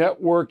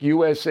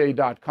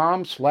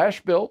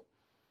taxnetworkusa.com/bill,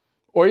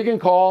 or you can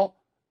call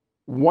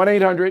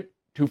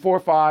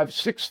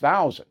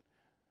 1-800-245-6000.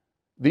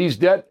 These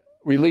debt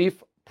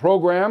relief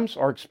programs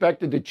are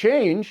expected to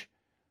change,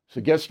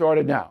 so get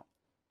started now.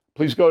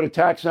 Please go to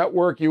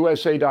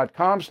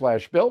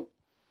taxnetworkusa.com/bill,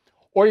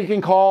 or you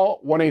can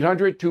call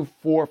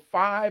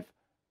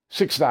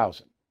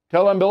 1-800-245-6000.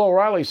 Tell them Bill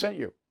O'Reilly sent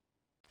you.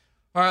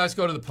 All right, let's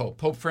go to the Pope.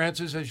 Pope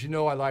Francis, as you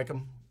know, I like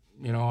him.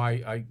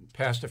 I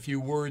passed a few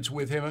words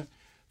with him a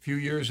few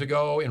years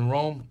ago in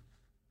Rome.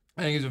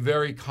 I think he's a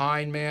very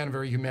kind man, a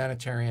very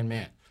humanitarian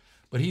man.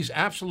 but he's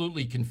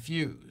absolutely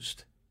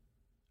confused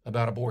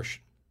about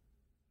abortion.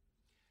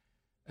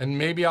 And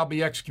maybe I'll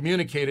be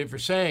excommunicated for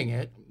saying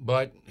it,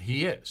 but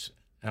he is.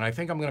 And I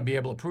think I'm going to be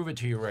able to prove it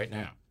to you right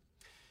now.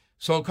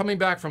 So coming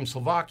back from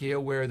Slovakia,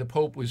 where the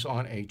Pope was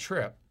on a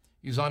trip,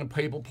 he's on a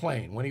papal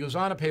plane. When he goes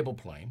on a papal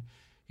plane,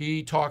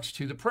 he talks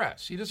to the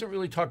press. He doesn't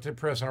really talk to the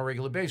press on a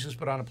regular basis,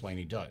 but on a plane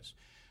he does.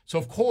 So,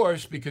 of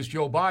course, because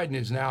Joe Biden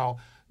is now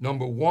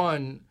number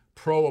one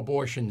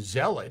pro-abortion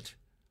zealot,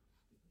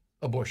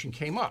 abortion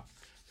came up.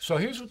 So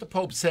here's what the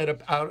Pope said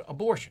about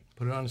abortion.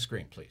 Put it on the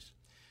screen, please.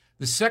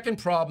 The second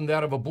problem,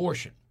 that of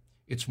abortion,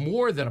 it's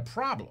more than a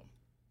problem.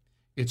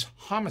 It's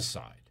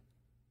homicide.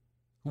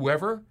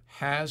 Whoever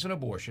has an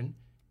abortion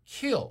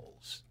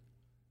kills.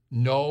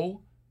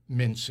 No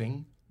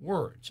mincing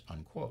words,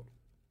 unquote.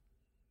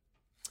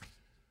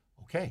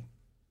 Okay.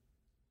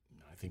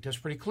 I think that's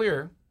pretty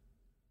clear.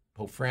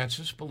 Pope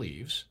Francis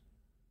believes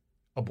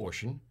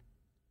abortion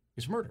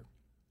is murder.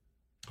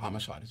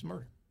 Homicide is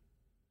murder.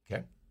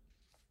 Okay?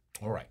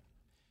 All right.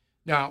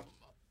 Now,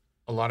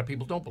 a lot of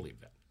people don't believe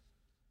that.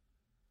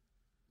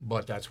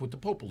 But that's what the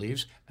Pope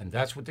believes, and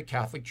that's what the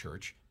Catholic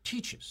Church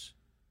teaches.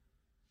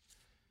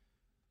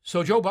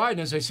 So Joe Biden,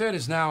 as I said,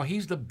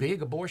 he's the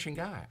big abortion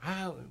guy.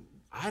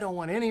 I don't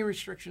want any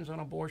restrictions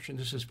on abortion.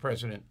 This is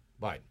President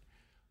Biden.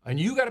 And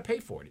you got to pay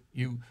for it.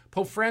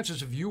 Pope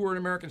Francis, if you were an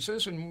American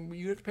citizen,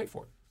 you have to pay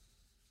for it.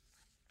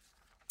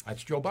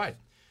 That's Joe Biden.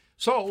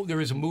 So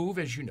there is a move,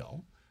 as you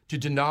know, to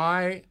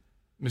deny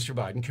Mr.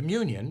 Biden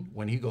communion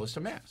when he goes to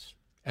Mass.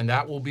 And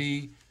that will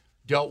be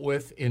dealt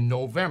with in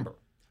November.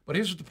 But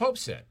here's what the Pope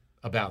said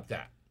about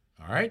that,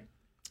 all right?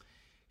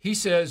 He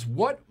says,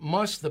 what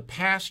must the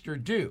pastor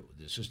do?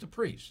 This is the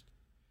priest.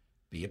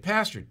 Be a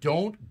pastor.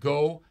 Don't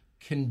go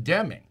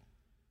condemning.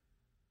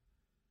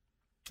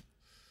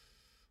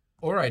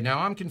 All right, now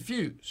I'm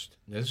confused.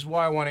 This is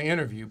why I want to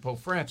interview Pope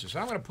Francis.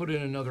 I'm going to put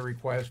in another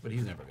request, but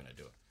he's never going to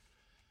do it.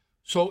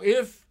 So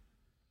if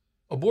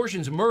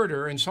abortion's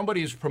murder and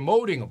somebody is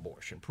promoting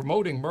abortion,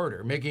 promoting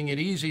murder, making it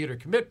easier to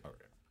commit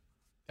murder,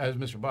 as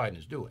Mr. Biden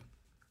is doing,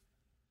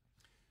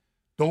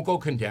 don't go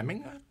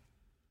condemning that?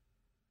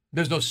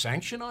 There's no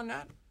sanction on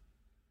that?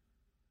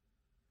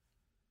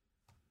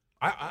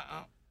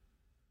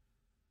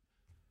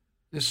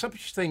 There's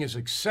such thing as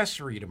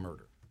accessory to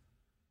murder.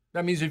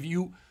 That means if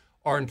you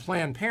are in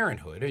Planned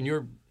Parenthood and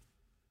you're,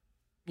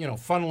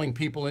 funneling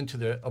people into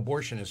the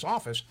abortionist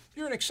office,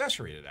 you're an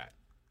accessory to that.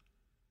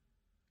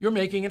 You're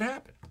making it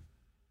happen.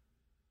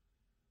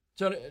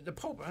 So the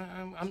Pope,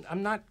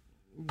 I'm not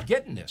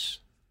getting this.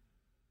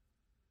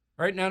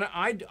 Right now,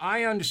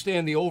 I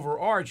understand the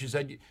overarch is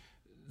that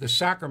the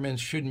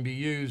sacraments shouldn't be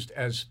used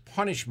as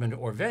punishment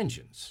or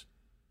vengeance.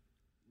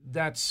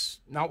 That's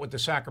not what the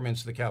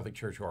sacraments of the Catholic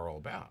Church are all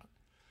about.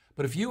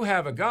 But if you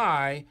have a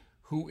guy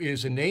who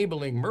is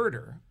enabling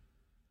murder,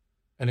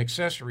 an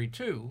accessory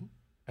to,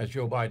 as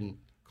Joe Biden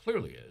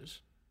clearly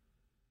is,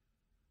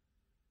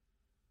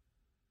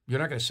 you're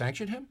not going to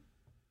sanction him?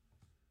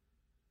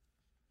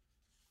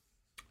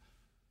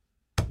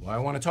 Well, I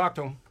want to talk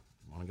to him.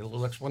 I want to get a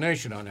little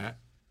explanation on that.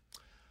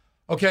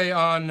 Okay,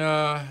 on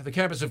the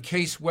campus of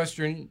Case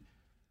Western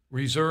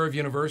Reserve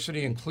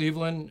University in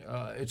Cleveland,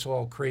 it's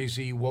all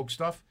crazy woke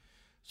stuff.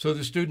 So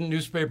the student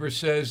newspaper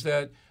says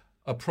that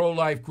a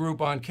pro-life group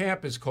on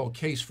campus called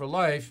Case for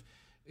Life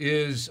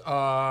is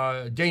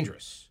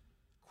dangerous.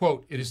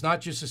 Quote, it is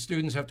not just the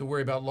students have to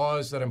worry about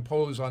laws that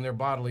impose on their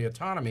bodily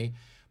autonomy,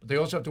 but they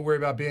also have to worry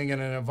about being in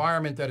an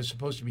environment that is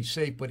supposed to be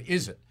safe but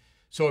isn't.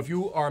 So if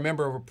you are a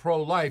member of a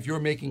pro-life,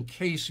 you're making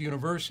Case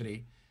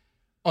University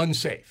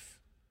unsafe.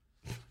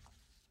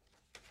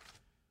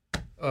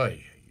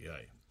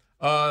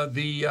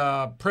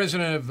 The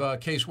president of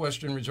Case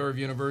Western Reserve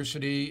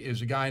University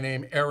is a guy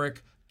named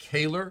Eric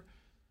Kaler,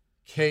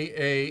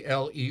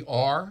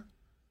 K-A-L-E-R,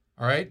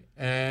 all right?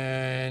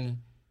 And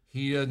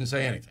he doesn't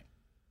say anything.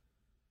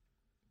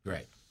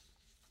 Great.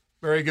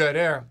 Very good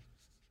there.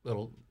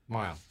 Little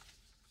smile.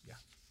 Yeah.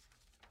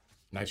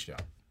 Nice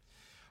job.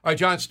 All right,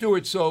 Jon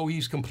Stewart, so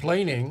he's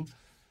complaining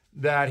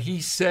that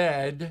he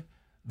said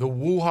the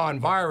Wuhan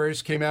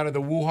virus came out of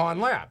the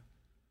Wuhan lab.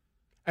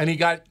 And he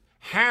got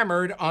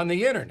hammered on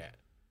the internet.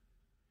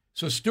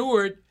 So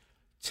Stewart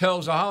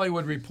tells a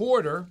Hollywood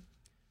reporter,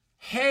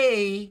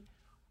 hey,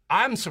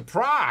 I'm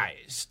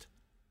surprised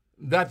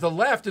that the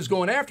left is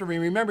going after me.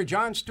 Remember,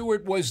 Jon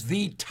Stewart was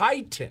the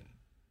titan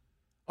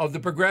of the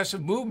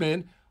progressive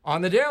movement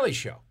on The Daily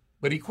Show,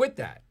 but he quit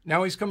that.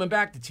 Now he's coming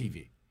back to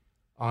TV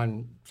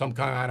on some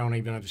kind, I don't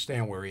even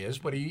understand where he is,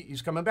 but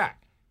he's coming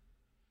back.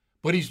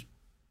 But he's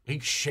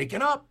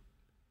shaken up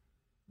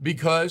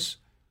because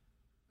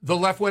the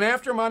left went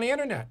after him on the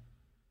internet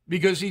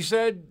because he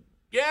said,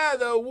 yeah,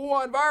 the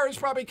Wuhan virus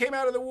probably came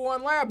out of the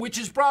Wuhan lab, which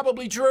is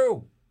probably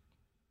true.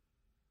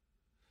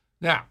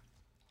 Now,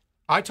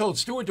 I told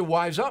Stewart to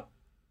wise up.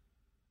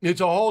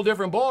 It's a whole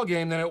different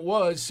ballgame than it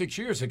was 6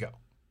 years ago.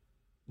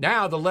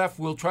 Now the left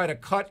will try to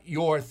cut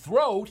your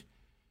throat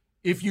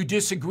if you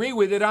disagree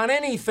with it on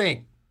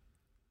anything.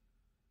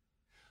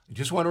 I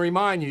just want to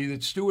remind you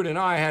that Stewart and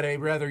I had a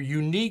rather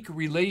unique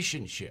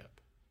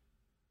relationship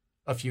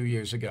a few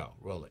years ago.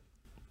 Roll it.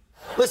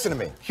 Listen to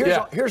me.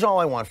 Here's all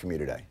I want from you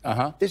today.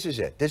 This is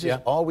it. This is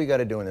all we got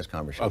to do in this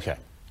conversation. Okay.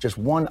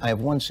 I have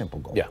one simple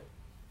goal. Yeah.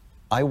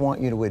 I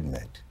want you to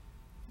admit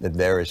that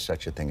there is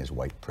such a thing as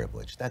white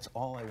privilege. That's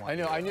all I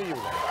want. I knew you were going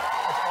to.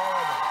 That's all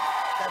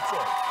I want. That's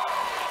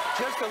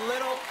it. Just a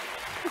little.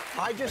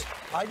 I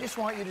just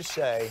want you to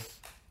say,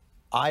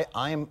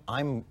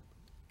 I'm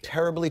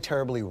terribly,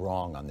 terribly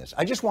wrong on this.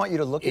 I just want you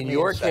to look at me. In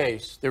your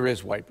case, there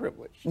is white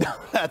privilege.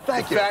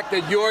 Thank you. The fact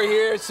that you're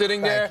here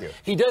sitting there, Thank you.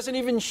 he doesn't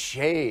even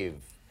shave.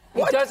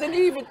 What? He doesn't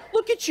even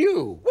look at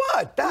you.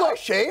 What? I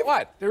shave?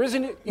 What? There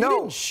isn't. You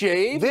didn't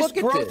shave. This look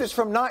at growth this. is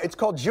from it's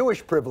called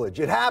Jewish privilege.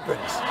 It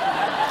happens.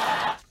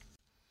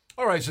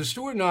 All right, so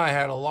Stuart and I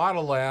had a lot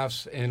of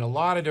laughs in a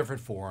lot of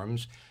different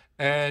forums,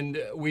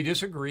 and we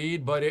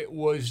disagreed, but it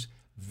was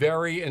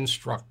very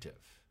instructive.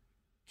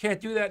 Can't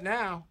do that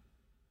now.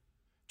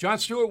 Jon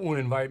Stewart won't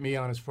invite me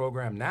on his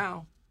program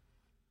now.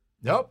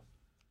 Nope,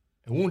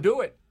 he won't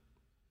do it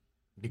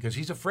because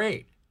he's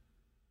afraid.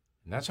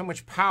 And that's how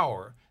much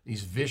power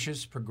these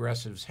vicious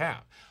progressives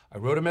have. I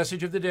wrote a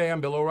message of the day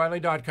on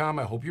BillO'Reilly.com.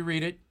 I hope you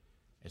read it.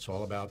 It's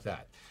all about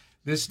that.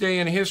 This day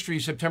in history,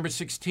 September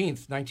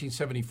 16th,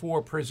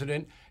 1974,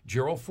 President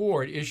Gerald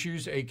Ford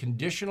issues a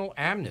conditional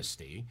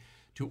amnesty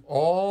to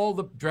all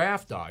the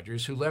draft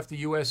dodgers who left the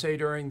USA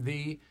during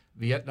the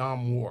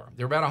Vietnam War.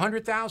 There were about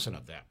 100,000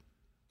 of them.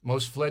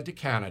 Most fled to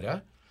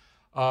Canada.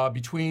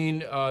 Between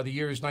the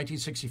years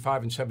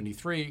 1965 and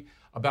 73,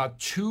 about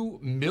 2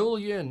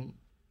 million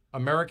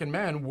American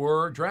men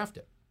were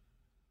drafted.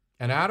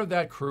 And out of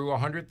that crew,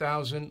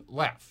 100,000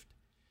 left.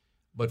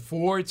 But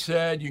Ford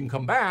said, you can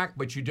come back,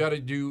 but you got to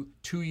do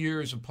 2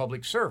 years of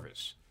public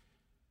service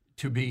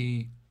to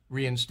be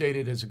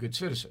reinstated as a good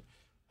citizen.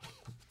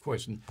 Of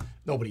course,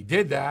 nobody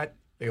did that.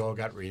 They all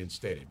got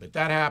reinstated. But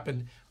that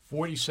happened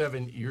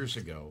 47 years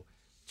ago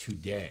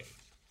today.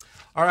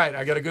 All right,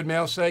 I got a good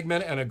mail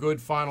segment and a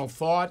good final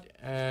thought,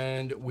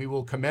 and we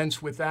will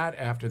commence with that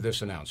after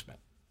this announcement.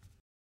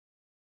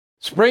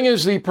 Spring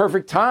is the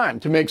perfect time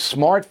to make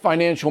smart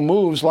financial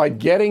moves like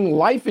getting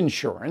life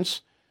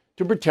insurance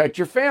to protect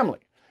your family.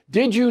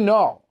 Did you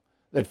know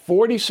that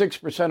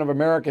 46% of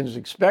Americans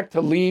expect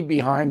to leave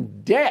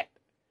behind debt?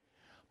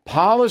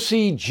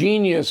 Policy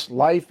Genius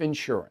Life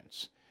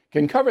Insurance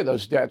can cover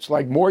those debts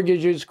like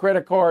mortgages,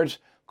 credit cards,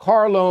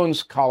 car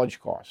loans, college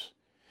costs.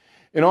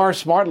 In our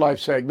Smart Life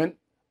segment,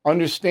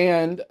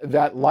 understand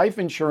that life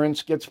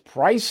insurance gets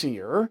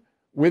pricier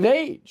with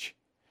age,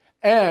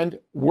 and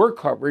work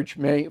coverage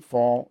may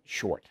fall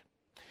short.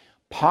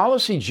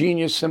 Policy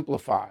Genius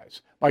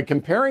simplifies by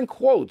comparing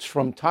quotes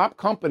from top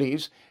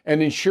companies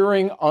and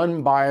ensuring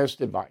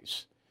unbiased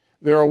advice.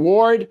 Their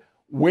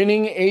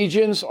award-winning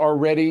agents are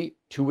ready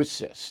to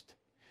assist.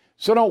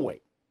 So don't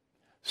wait.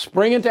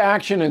 Spring into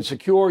action and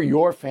secure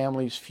your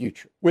family's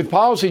future. With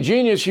Policy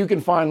Genius, you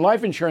can find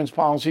life insurance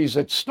policies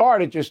that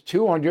start at just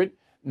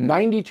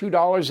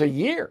 $292 a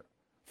year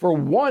for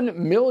 $1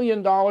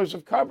 million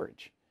of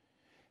coverage.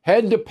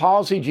 Head to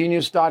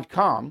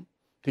policygenius.com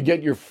to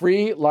get your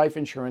free life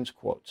insurance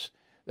quotes.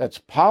 That's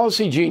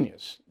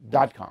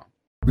policygenius.com.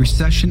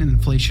 Recession and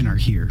inflation are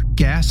here.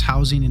 Gas,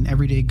 housing, and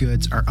everyday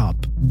goods are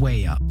up,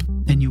 way up.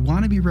 And you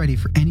want to be ready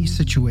for any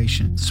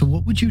situation. So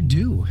what would you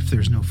do if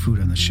there's no food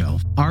on the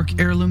shelf? ARC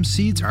Heirloom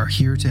Seeds are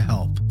here to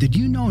help. Did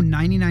you know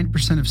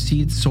 99% of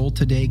seeds sold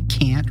today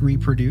can't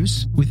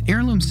reproduce? With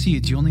Heirloom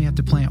Seeds, you only have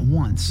to plant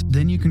once.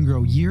 Then you can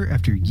grow year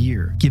after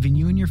year, giving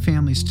you and your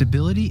family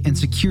stability and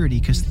security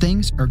because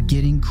things are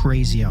getting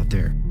crazy out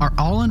there. Our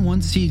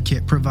all-in-one seed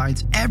kit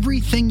provides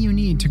everything you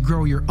need to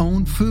grow your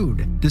own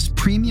food. This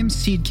premium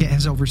seed kit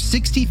has over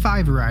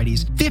 65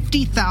 varieties,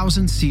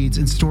 50,000 seeds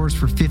in stores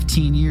for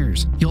 15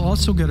 years. You'll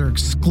also get our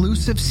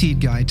exclusive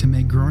seed guide to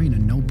make growing a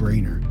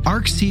no-brainer.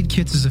 ARC Seed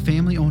Kits is a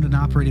family-owned and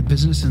operated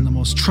business and the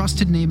most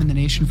trusted name in the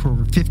nation for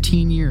over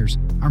 15 years.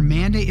 Our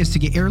mandate is to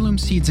get heirloom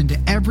seeds into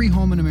every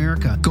home in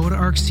America. Go to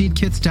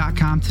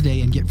arcseedkits.com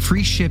today and get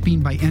free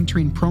shipping by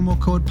entering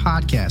promo code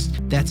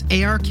podcast. That's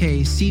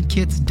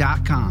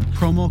ARKseedkits.com,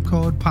 promo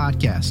code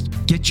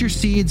podcast. Get your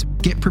seeds,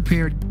 get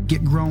prepared,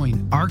 get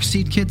growing.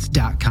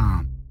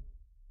 arcseedkits.com.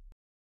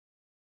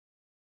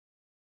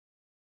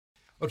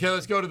 Okay,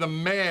 let's go to the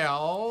mail.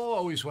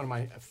 Always one of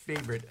my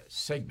favorite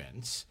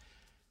segments.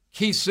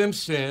 Keith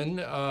Simpson,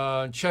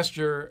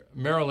 Chester,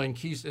 Maryland.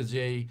 Keith is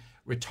a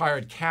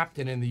retired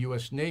captain in the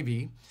U.S.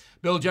 Navy.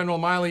 Bill, General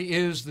Milley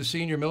is the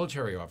senior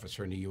military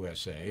officer in the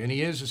USA, and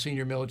he is a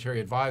senior military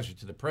advisor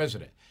to the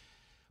president.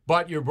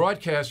 But your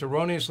broadcast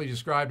erroneously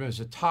described him as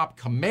a top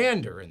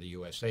commander in the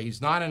USA. He's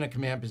not in a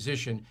command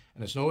position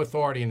and has no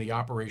authority in the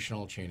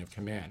operational chain of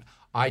command.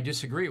 I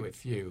disagree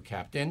with you,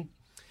 Captain.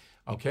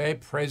 Okay,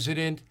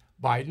 President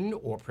Biden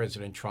or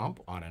President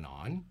Trump, on and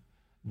on,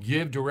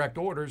 give direct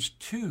orders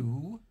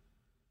to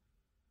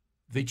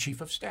the chief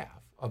of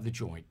staff of the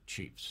Joint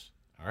Chiefs,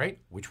 all right,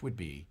 which would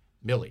be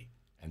Milley.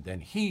 And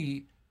then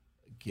he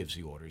gives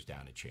the orders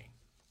down the chain.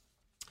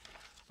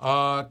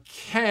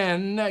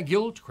 Ken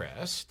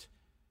Gilchrist,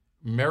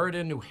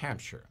 Meriden, New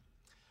Hampshire.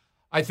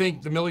 I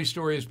think the Milley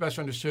story is best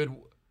understood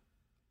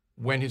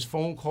when his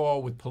phone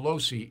call with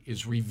Pelosi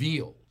is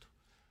revealed.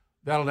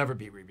 That'll never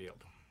be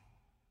revealed.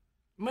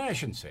 I mean, I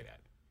shouldn't say that.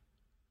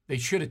 They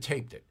should have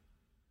taped it.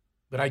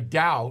 But I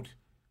doubt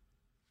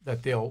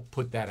that they'll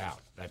put that out,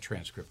 that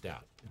transcript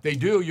out. If they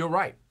do, you're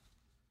right.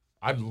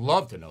 I'd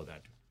love to know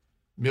that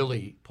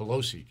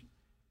Milley-Pelosi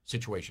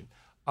situation.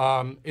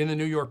 In the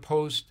New York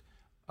Post,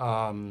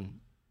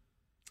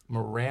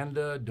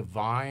 Miranda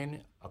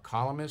Devine, a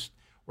columnist,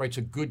 writes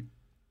a good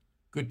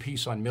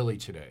piece on Milley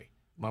today.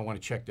 You might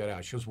want to check that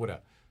out. Shows what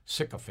a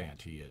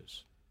sycophant he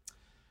is.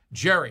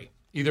 Jerry,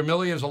 either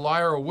Milley is a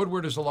liar or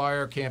Woodward is a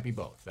liar. Can't be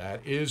both.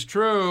 That is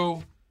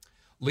true.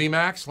 Lee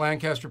Max,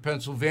 Lancaster,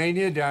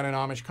 Pennsylvania, down in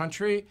Amish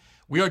country.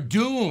 We are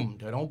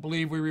doomed. I don't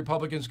believe we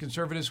Republicans,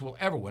 conservatives will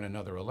ever win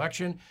another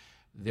election.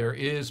 There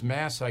is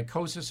mass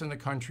psychosis in the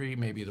country,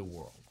 maybe the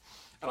world.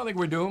 I don't think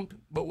we're doomed,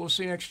 but we'll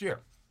see next year.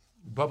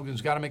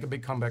 Republicans got to make a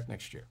big comeback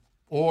next year,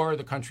 or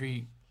the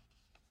country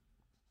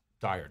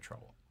dire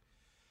trouble.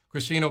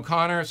 Christine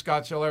O'Connor,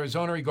 Scottsdale,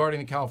 Arizona, regarding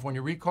the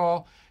California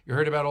recall. You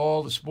heard about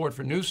all the support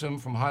for Newsom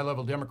from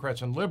high-level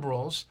Democrats and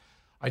liberals.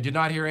 I did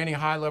not hear any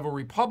high-level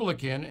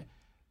Republican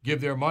give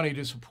their money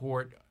to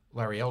support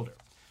Larry Elder.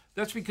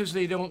 That's because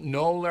they don't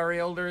know Larry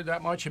Elder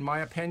that much, in my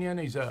opinion.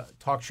 He's a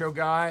talk show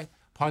guy,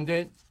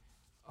 pundit.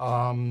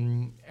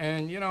 And,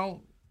 you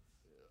know,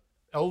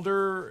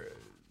 Elder,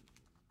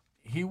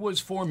 he was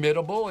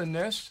formidable in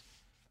this,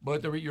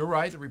 but you're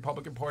right, the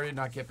Republican Party did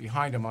not get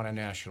behind him on a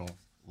national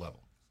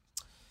level.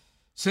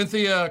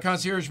 Cynthia,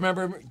 concierge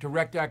member,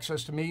 direct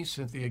access to me,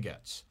 Cynthia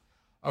gets.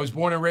 I was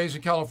born and raised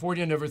in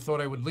California, never thought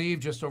I would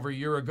leave. Just over a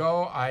year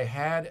ago, I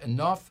had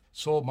enough,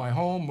 sold my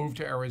home, moved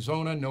to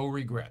Arizona, no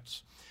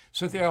regrets.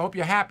 Cynthia, I hope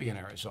you're happy in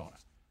Arizona,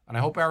 and I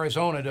hope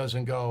Arizona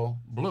doesn't go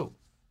blue.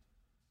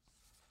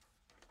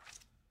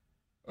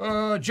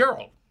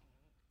 Gerald,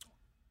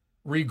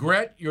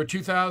 regret your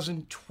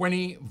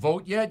 2020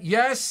 vote yet?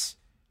 Yes,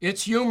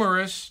 it's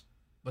humorous,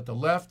 but the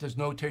left has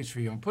no taste for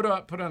you. And put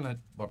on that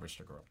bumper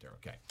sticker up there,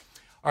 okay.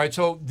 All right,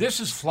 so this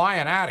is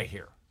flying out of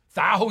here.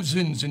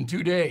 Thousands in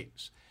 2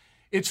 days.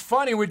 It's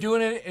funny. We're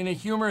doing it in a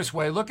humorous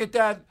way. Look at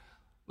that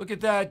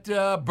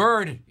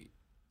bird.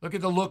 Look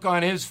at the look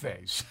on his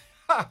face.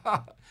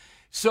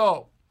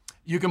 So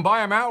you can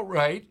buy them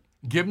outright,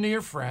 give them to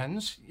your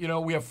friends. You know,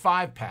 we have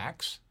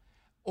 5-packs.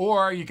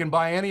 Or you can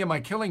buy any of my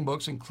killing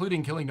books,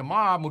 including Killing the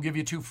Mob, and we'll give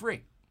you 2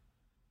 free.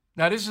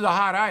 Now, this is a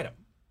hot item.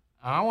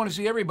 I want to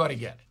see everybody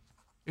get it.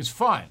 It's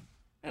fun.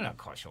 It don't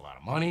cost you a lot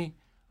of money.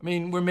 I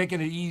mean, we're making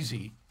it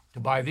easy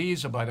to buy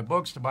these, to buy the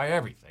books, to buy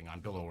everything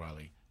on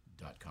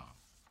BillO'Reilly.com.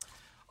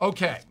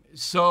 Okay,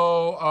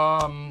 so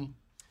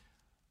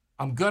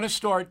I'm going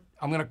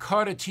to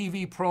cut a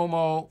TV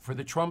promo for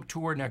the Trump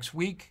tour next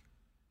week.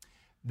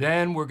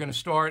 Then we're going to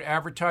start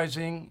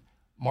advertising,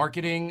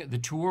 marketing the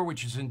tour,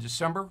 which is in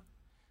December.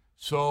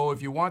 So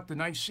if you want the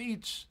nice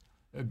seats,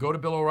 go to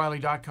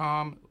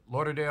BillO'Reilly.com,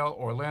 Lauderdale,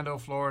 Orlando,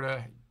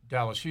 Florida,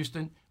 Dallas,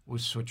 Houston. We'll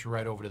switch you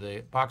right over to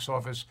the box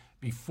office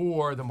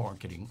before the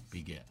marketing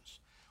begins.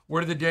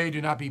 Word of the day,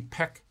 do not be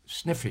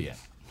peck-sniffian.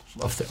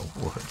 Love that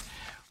word.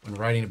 When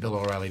writing to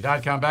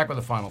BillO'Reilly.com. Back with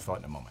a final thought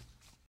in a moment.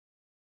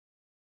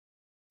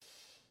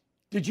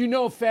 Did you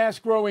know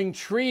Fast Growing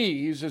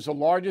Trees is the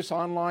largest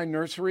online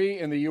nursery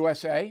in the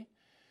USA?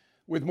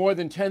 With more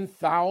than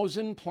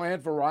 10,000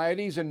 plant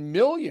varieties and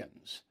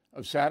millions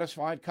of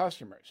satisfied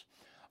customers.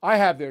 I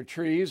have their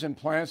trees and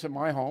plants at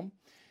my home,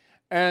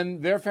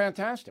 and they're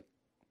fantastic.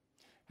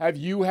 Have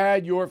you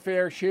had your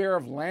fair share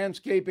of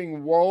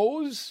landscaping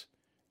woes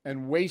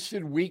and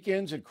wasted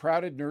weekends at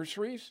crowded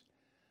nurseries?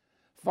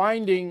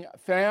 Finding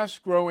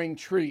fast-growing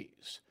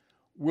trees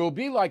will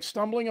be like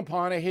stumbling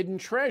upon a hidden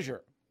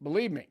treasure,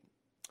 believe me.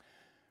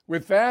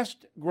 With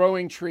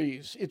fast-growing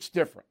trees, it's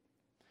different.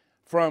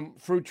 From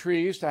fruit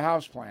trees to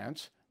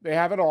houseplants, they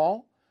have it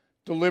all,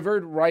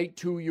 delivered right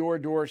to your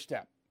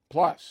doorstep.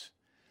 Plus,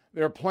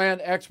 their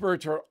plant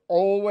experts are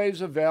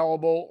always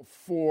available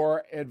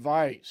for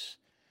advice.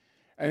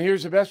 And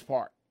here's the best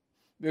part.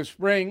 This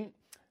spring,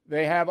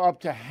 they have up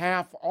to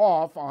half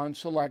off on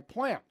select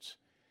plants.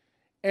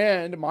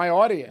 And my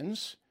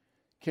audience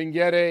can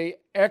get an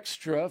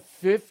extra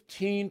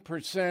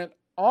 15%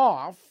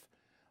 off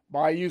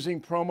by using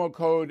promo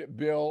code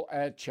BILL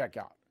at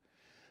checkout.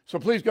 So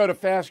please go to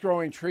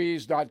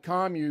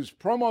fastgrowingtrees.com, use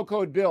promo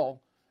code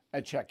BILL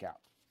at checkout.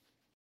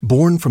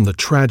 Born from the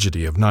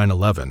tragedy of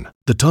 9/11,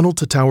 the Tunnel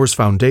to Towers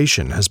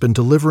Foundation has been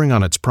delivering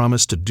on its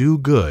promise to do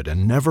good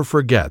and never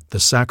forget the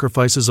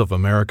sacrifices of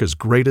America's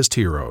greatest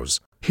heroes.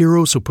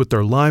 Heroes who put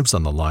their lives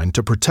on the line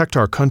to protect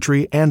our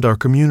country and our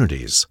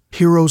communities.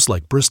 Heroes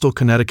like Bristol,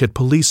 Connecticut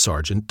Police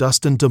Sergeant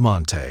Dustin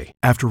DeMonte.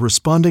 After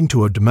responding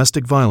to a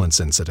domestic violence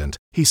incident,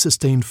 he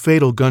sustained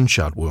fatal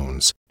gunshot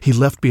wounds. He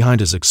left behind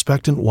his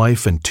expectant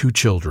wife and 2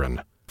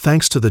 children.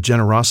 Thanks to the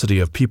generosity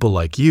of people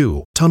like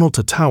you, Tunnel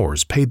to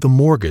Towers paid the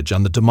mortgage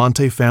on the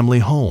DeMonte family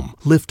home,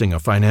 lifting a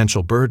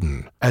financial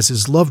burden. As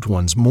his loved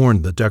ones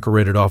mourned the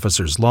decorated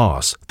officer's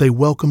loss, they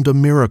welcomed a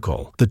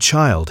miracle, the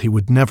child he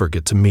would never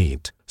get to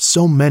meet.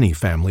 So many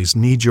families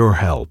need your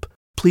help.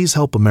 Please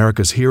help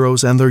America's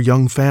heroes and their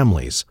young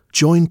families.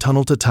 Join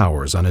Tunnel to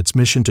Towers on its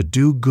mission to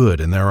do good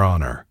in their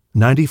honor.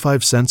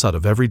 95 cents out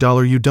of every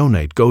dollar you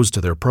donate goes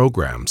to their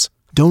programs.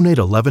 Donate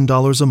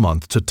 $11 a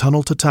month to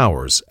Tunnel to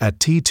Towers at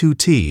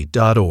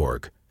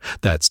t2t.org.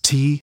 That's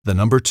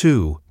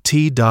T2T.org.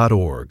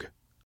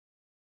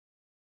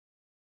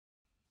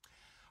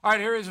 All right,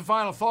 here is a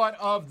final thought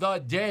of the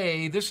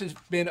day. This has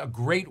been a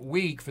great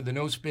week for the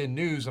No Spin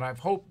News, and I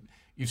hope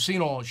you've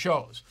seen all the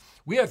shows.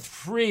 We have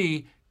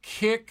 3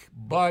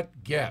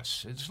 kick-butt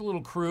guests. It's a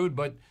little crude,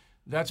 but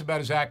that's about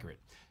as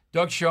accurate.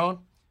 Doug Schoen,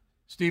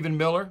 Stephen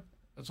Miller.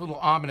 That's a little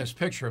ominous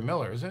picture of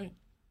Miller, isn't it?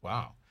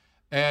 Wow.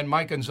 And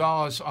Mike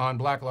Gonzalez on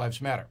Black Lives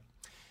Matter.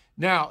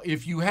 Now,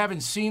 if you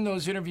haven't seen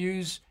those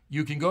interviews,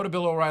 you can go to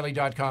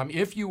BillO'Reilly.com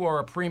if you are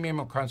a premium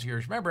or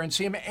concierge member and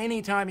see them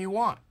anytime you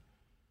want.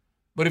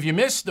 But if you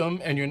missed them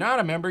and you're not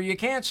a member, you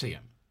can't see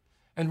them.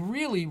 And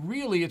really,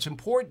 really, it's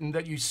important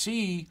that you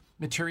see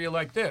material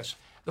like this.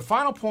 The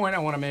final point I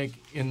want to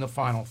make in the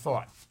final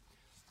thought.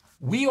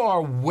 We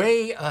are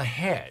way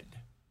ahead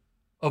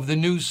of the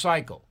news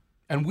cycle,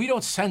 and we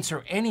don't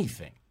censor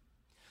anything.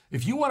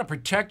 If you want to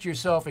protect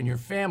yourself and your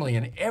family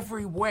in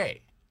every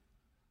way,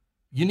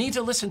 you need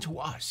to listen to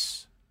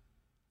us,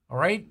 all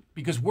right?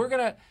 Because we're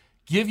going to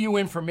give you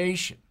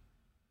information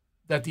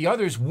that the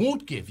others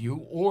won't give you,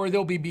 or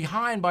they'll be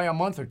behind by a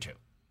month or two.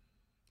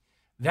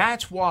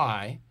 That's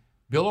why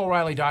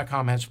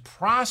BillO'Reilly.com has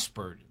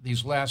prospered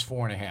these last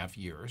 4.5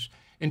 years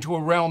into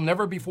a realm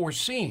never before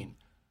seen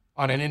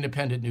on an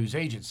independent news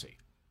agency.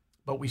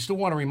 But we still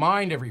want to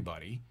remind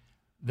everybody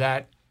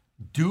that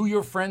do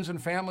your friends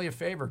and family a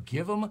favor.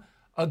 Give them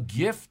a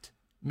gift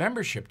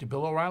membership to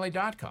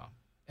BillO'Reilly.com.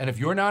 And if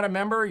you're not a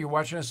member, you're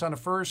watching us on the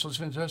First,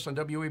 listening to us on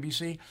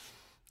WABC,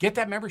 get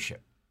that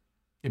membership.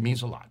 It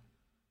means a lot.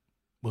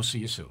 We'll see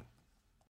you soon.